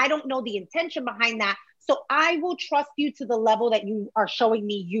of, I don't know the intention behind that. So I will trust you to the level that you are showing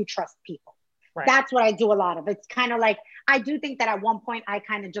me you trust people. Right. That's what I do a lot of. It's kind of like, I do think that at one point I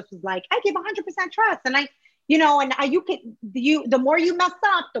kind of just was like, I give 100% trust. And I, you know, and the more you mess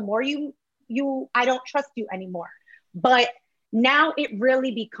up, the more I don't trust you anymore. But now it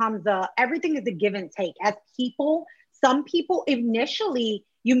really becomes everything is a give and take. As people, some people initially,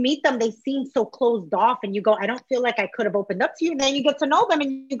 you meet them, they seem so closed off and you go, I don't feel like I could have opened up to you. And then you get to know them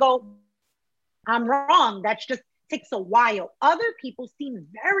and you go, I'm wrong. That's just takes a while. Other people seem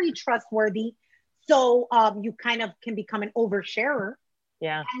very trustworthy. So you kind of can become an oversharer.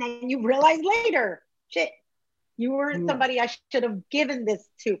 Yeah. And then you realize later, shit, you weren't somebody I should have given this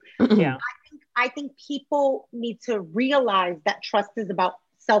to. Yeah. I think people need to realize that trust is about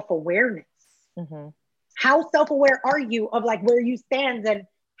self-awareness. How self-aware are you of like where you stand and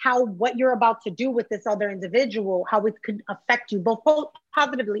what you're about to do with this other individual, how it could affect you both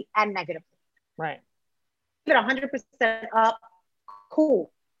positively and negatively. Right. Get 100% up,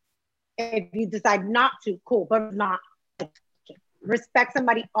 cool. If you decide not to, cool, but not. Respect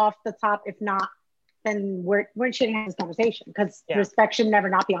somebody off the top. If not, then we shouldn't have this conversation because respect should never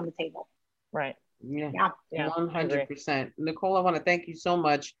not be on the table. Right. Yeah. 100%. Nicole, I want to thank you so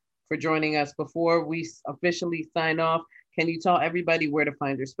much for joining us. Before we officially sign off, can you tell everybody where to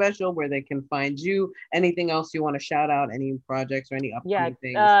find your special, where they can find you? Anything else you want to shout out? Any projects or any upcoming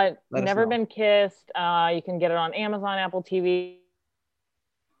things? Never Been Kissed. You can get it on Amazon, Apple TV.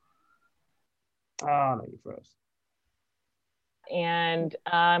 Oh, no, you froze. And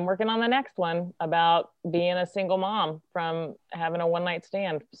I'm working on the next one about being a single mom from having a one-night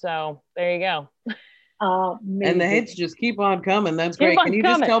stand. So there you go. And the hits just keep on coming. That's great. Can you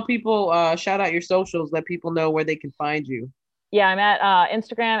just tell people, shout out your socials, let people know where they can find you? Yeah, I'm at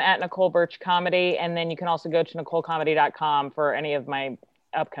Instagram at Nicole Birch Comedy. And then you can also go to NicoleComedy.com for any of my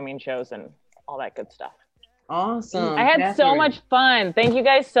upcoming shows and all that good stuff. Awesome. I had so much fun. Thank you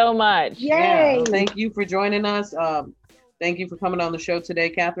guys so much. Yay. Yeah, thank you for joining us. Thank you for coming on the show today.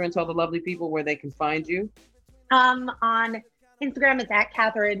 Catherine, tell the lovely people where they can find you. On Instagram, it's at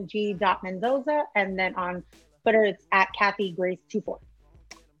CatherineG.Mendoza. And then on Twitter, it's at CathyGrace24.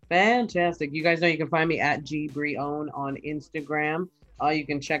 Fantastic. You guys know you can find me at GBrione on Instagram. You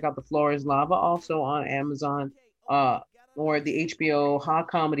can check out The Floor is Lava also on Amazon or the HBO Hot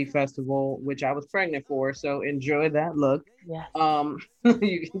Comedy Festival, which I was pregnant for. So enjoy that look. Yes.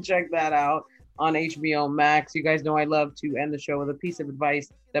 You can check that out on HBO Max. You guys know I love to end the show with a piece of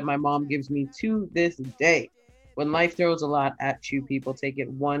advice that my mom gives me to this day. When life throws a lot at you, people, take it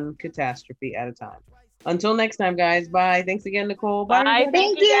one catastrophe at a time. Until next time, guys. Bye. Thanks again, Nicole. Bye. Bye.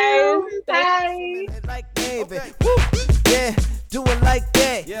 Thank you. Bye. Like David. Woo. Yeah, do it like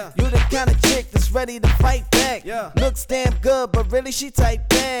that. Yeah. You the kind of chick that's ready to fight back. Yeah. Looks damn good, but really she type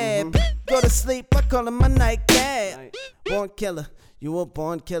bad. Go to sleep, I call her my nightcat. Born killer, you a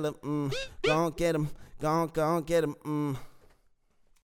born killer. Go on get him, go on get him.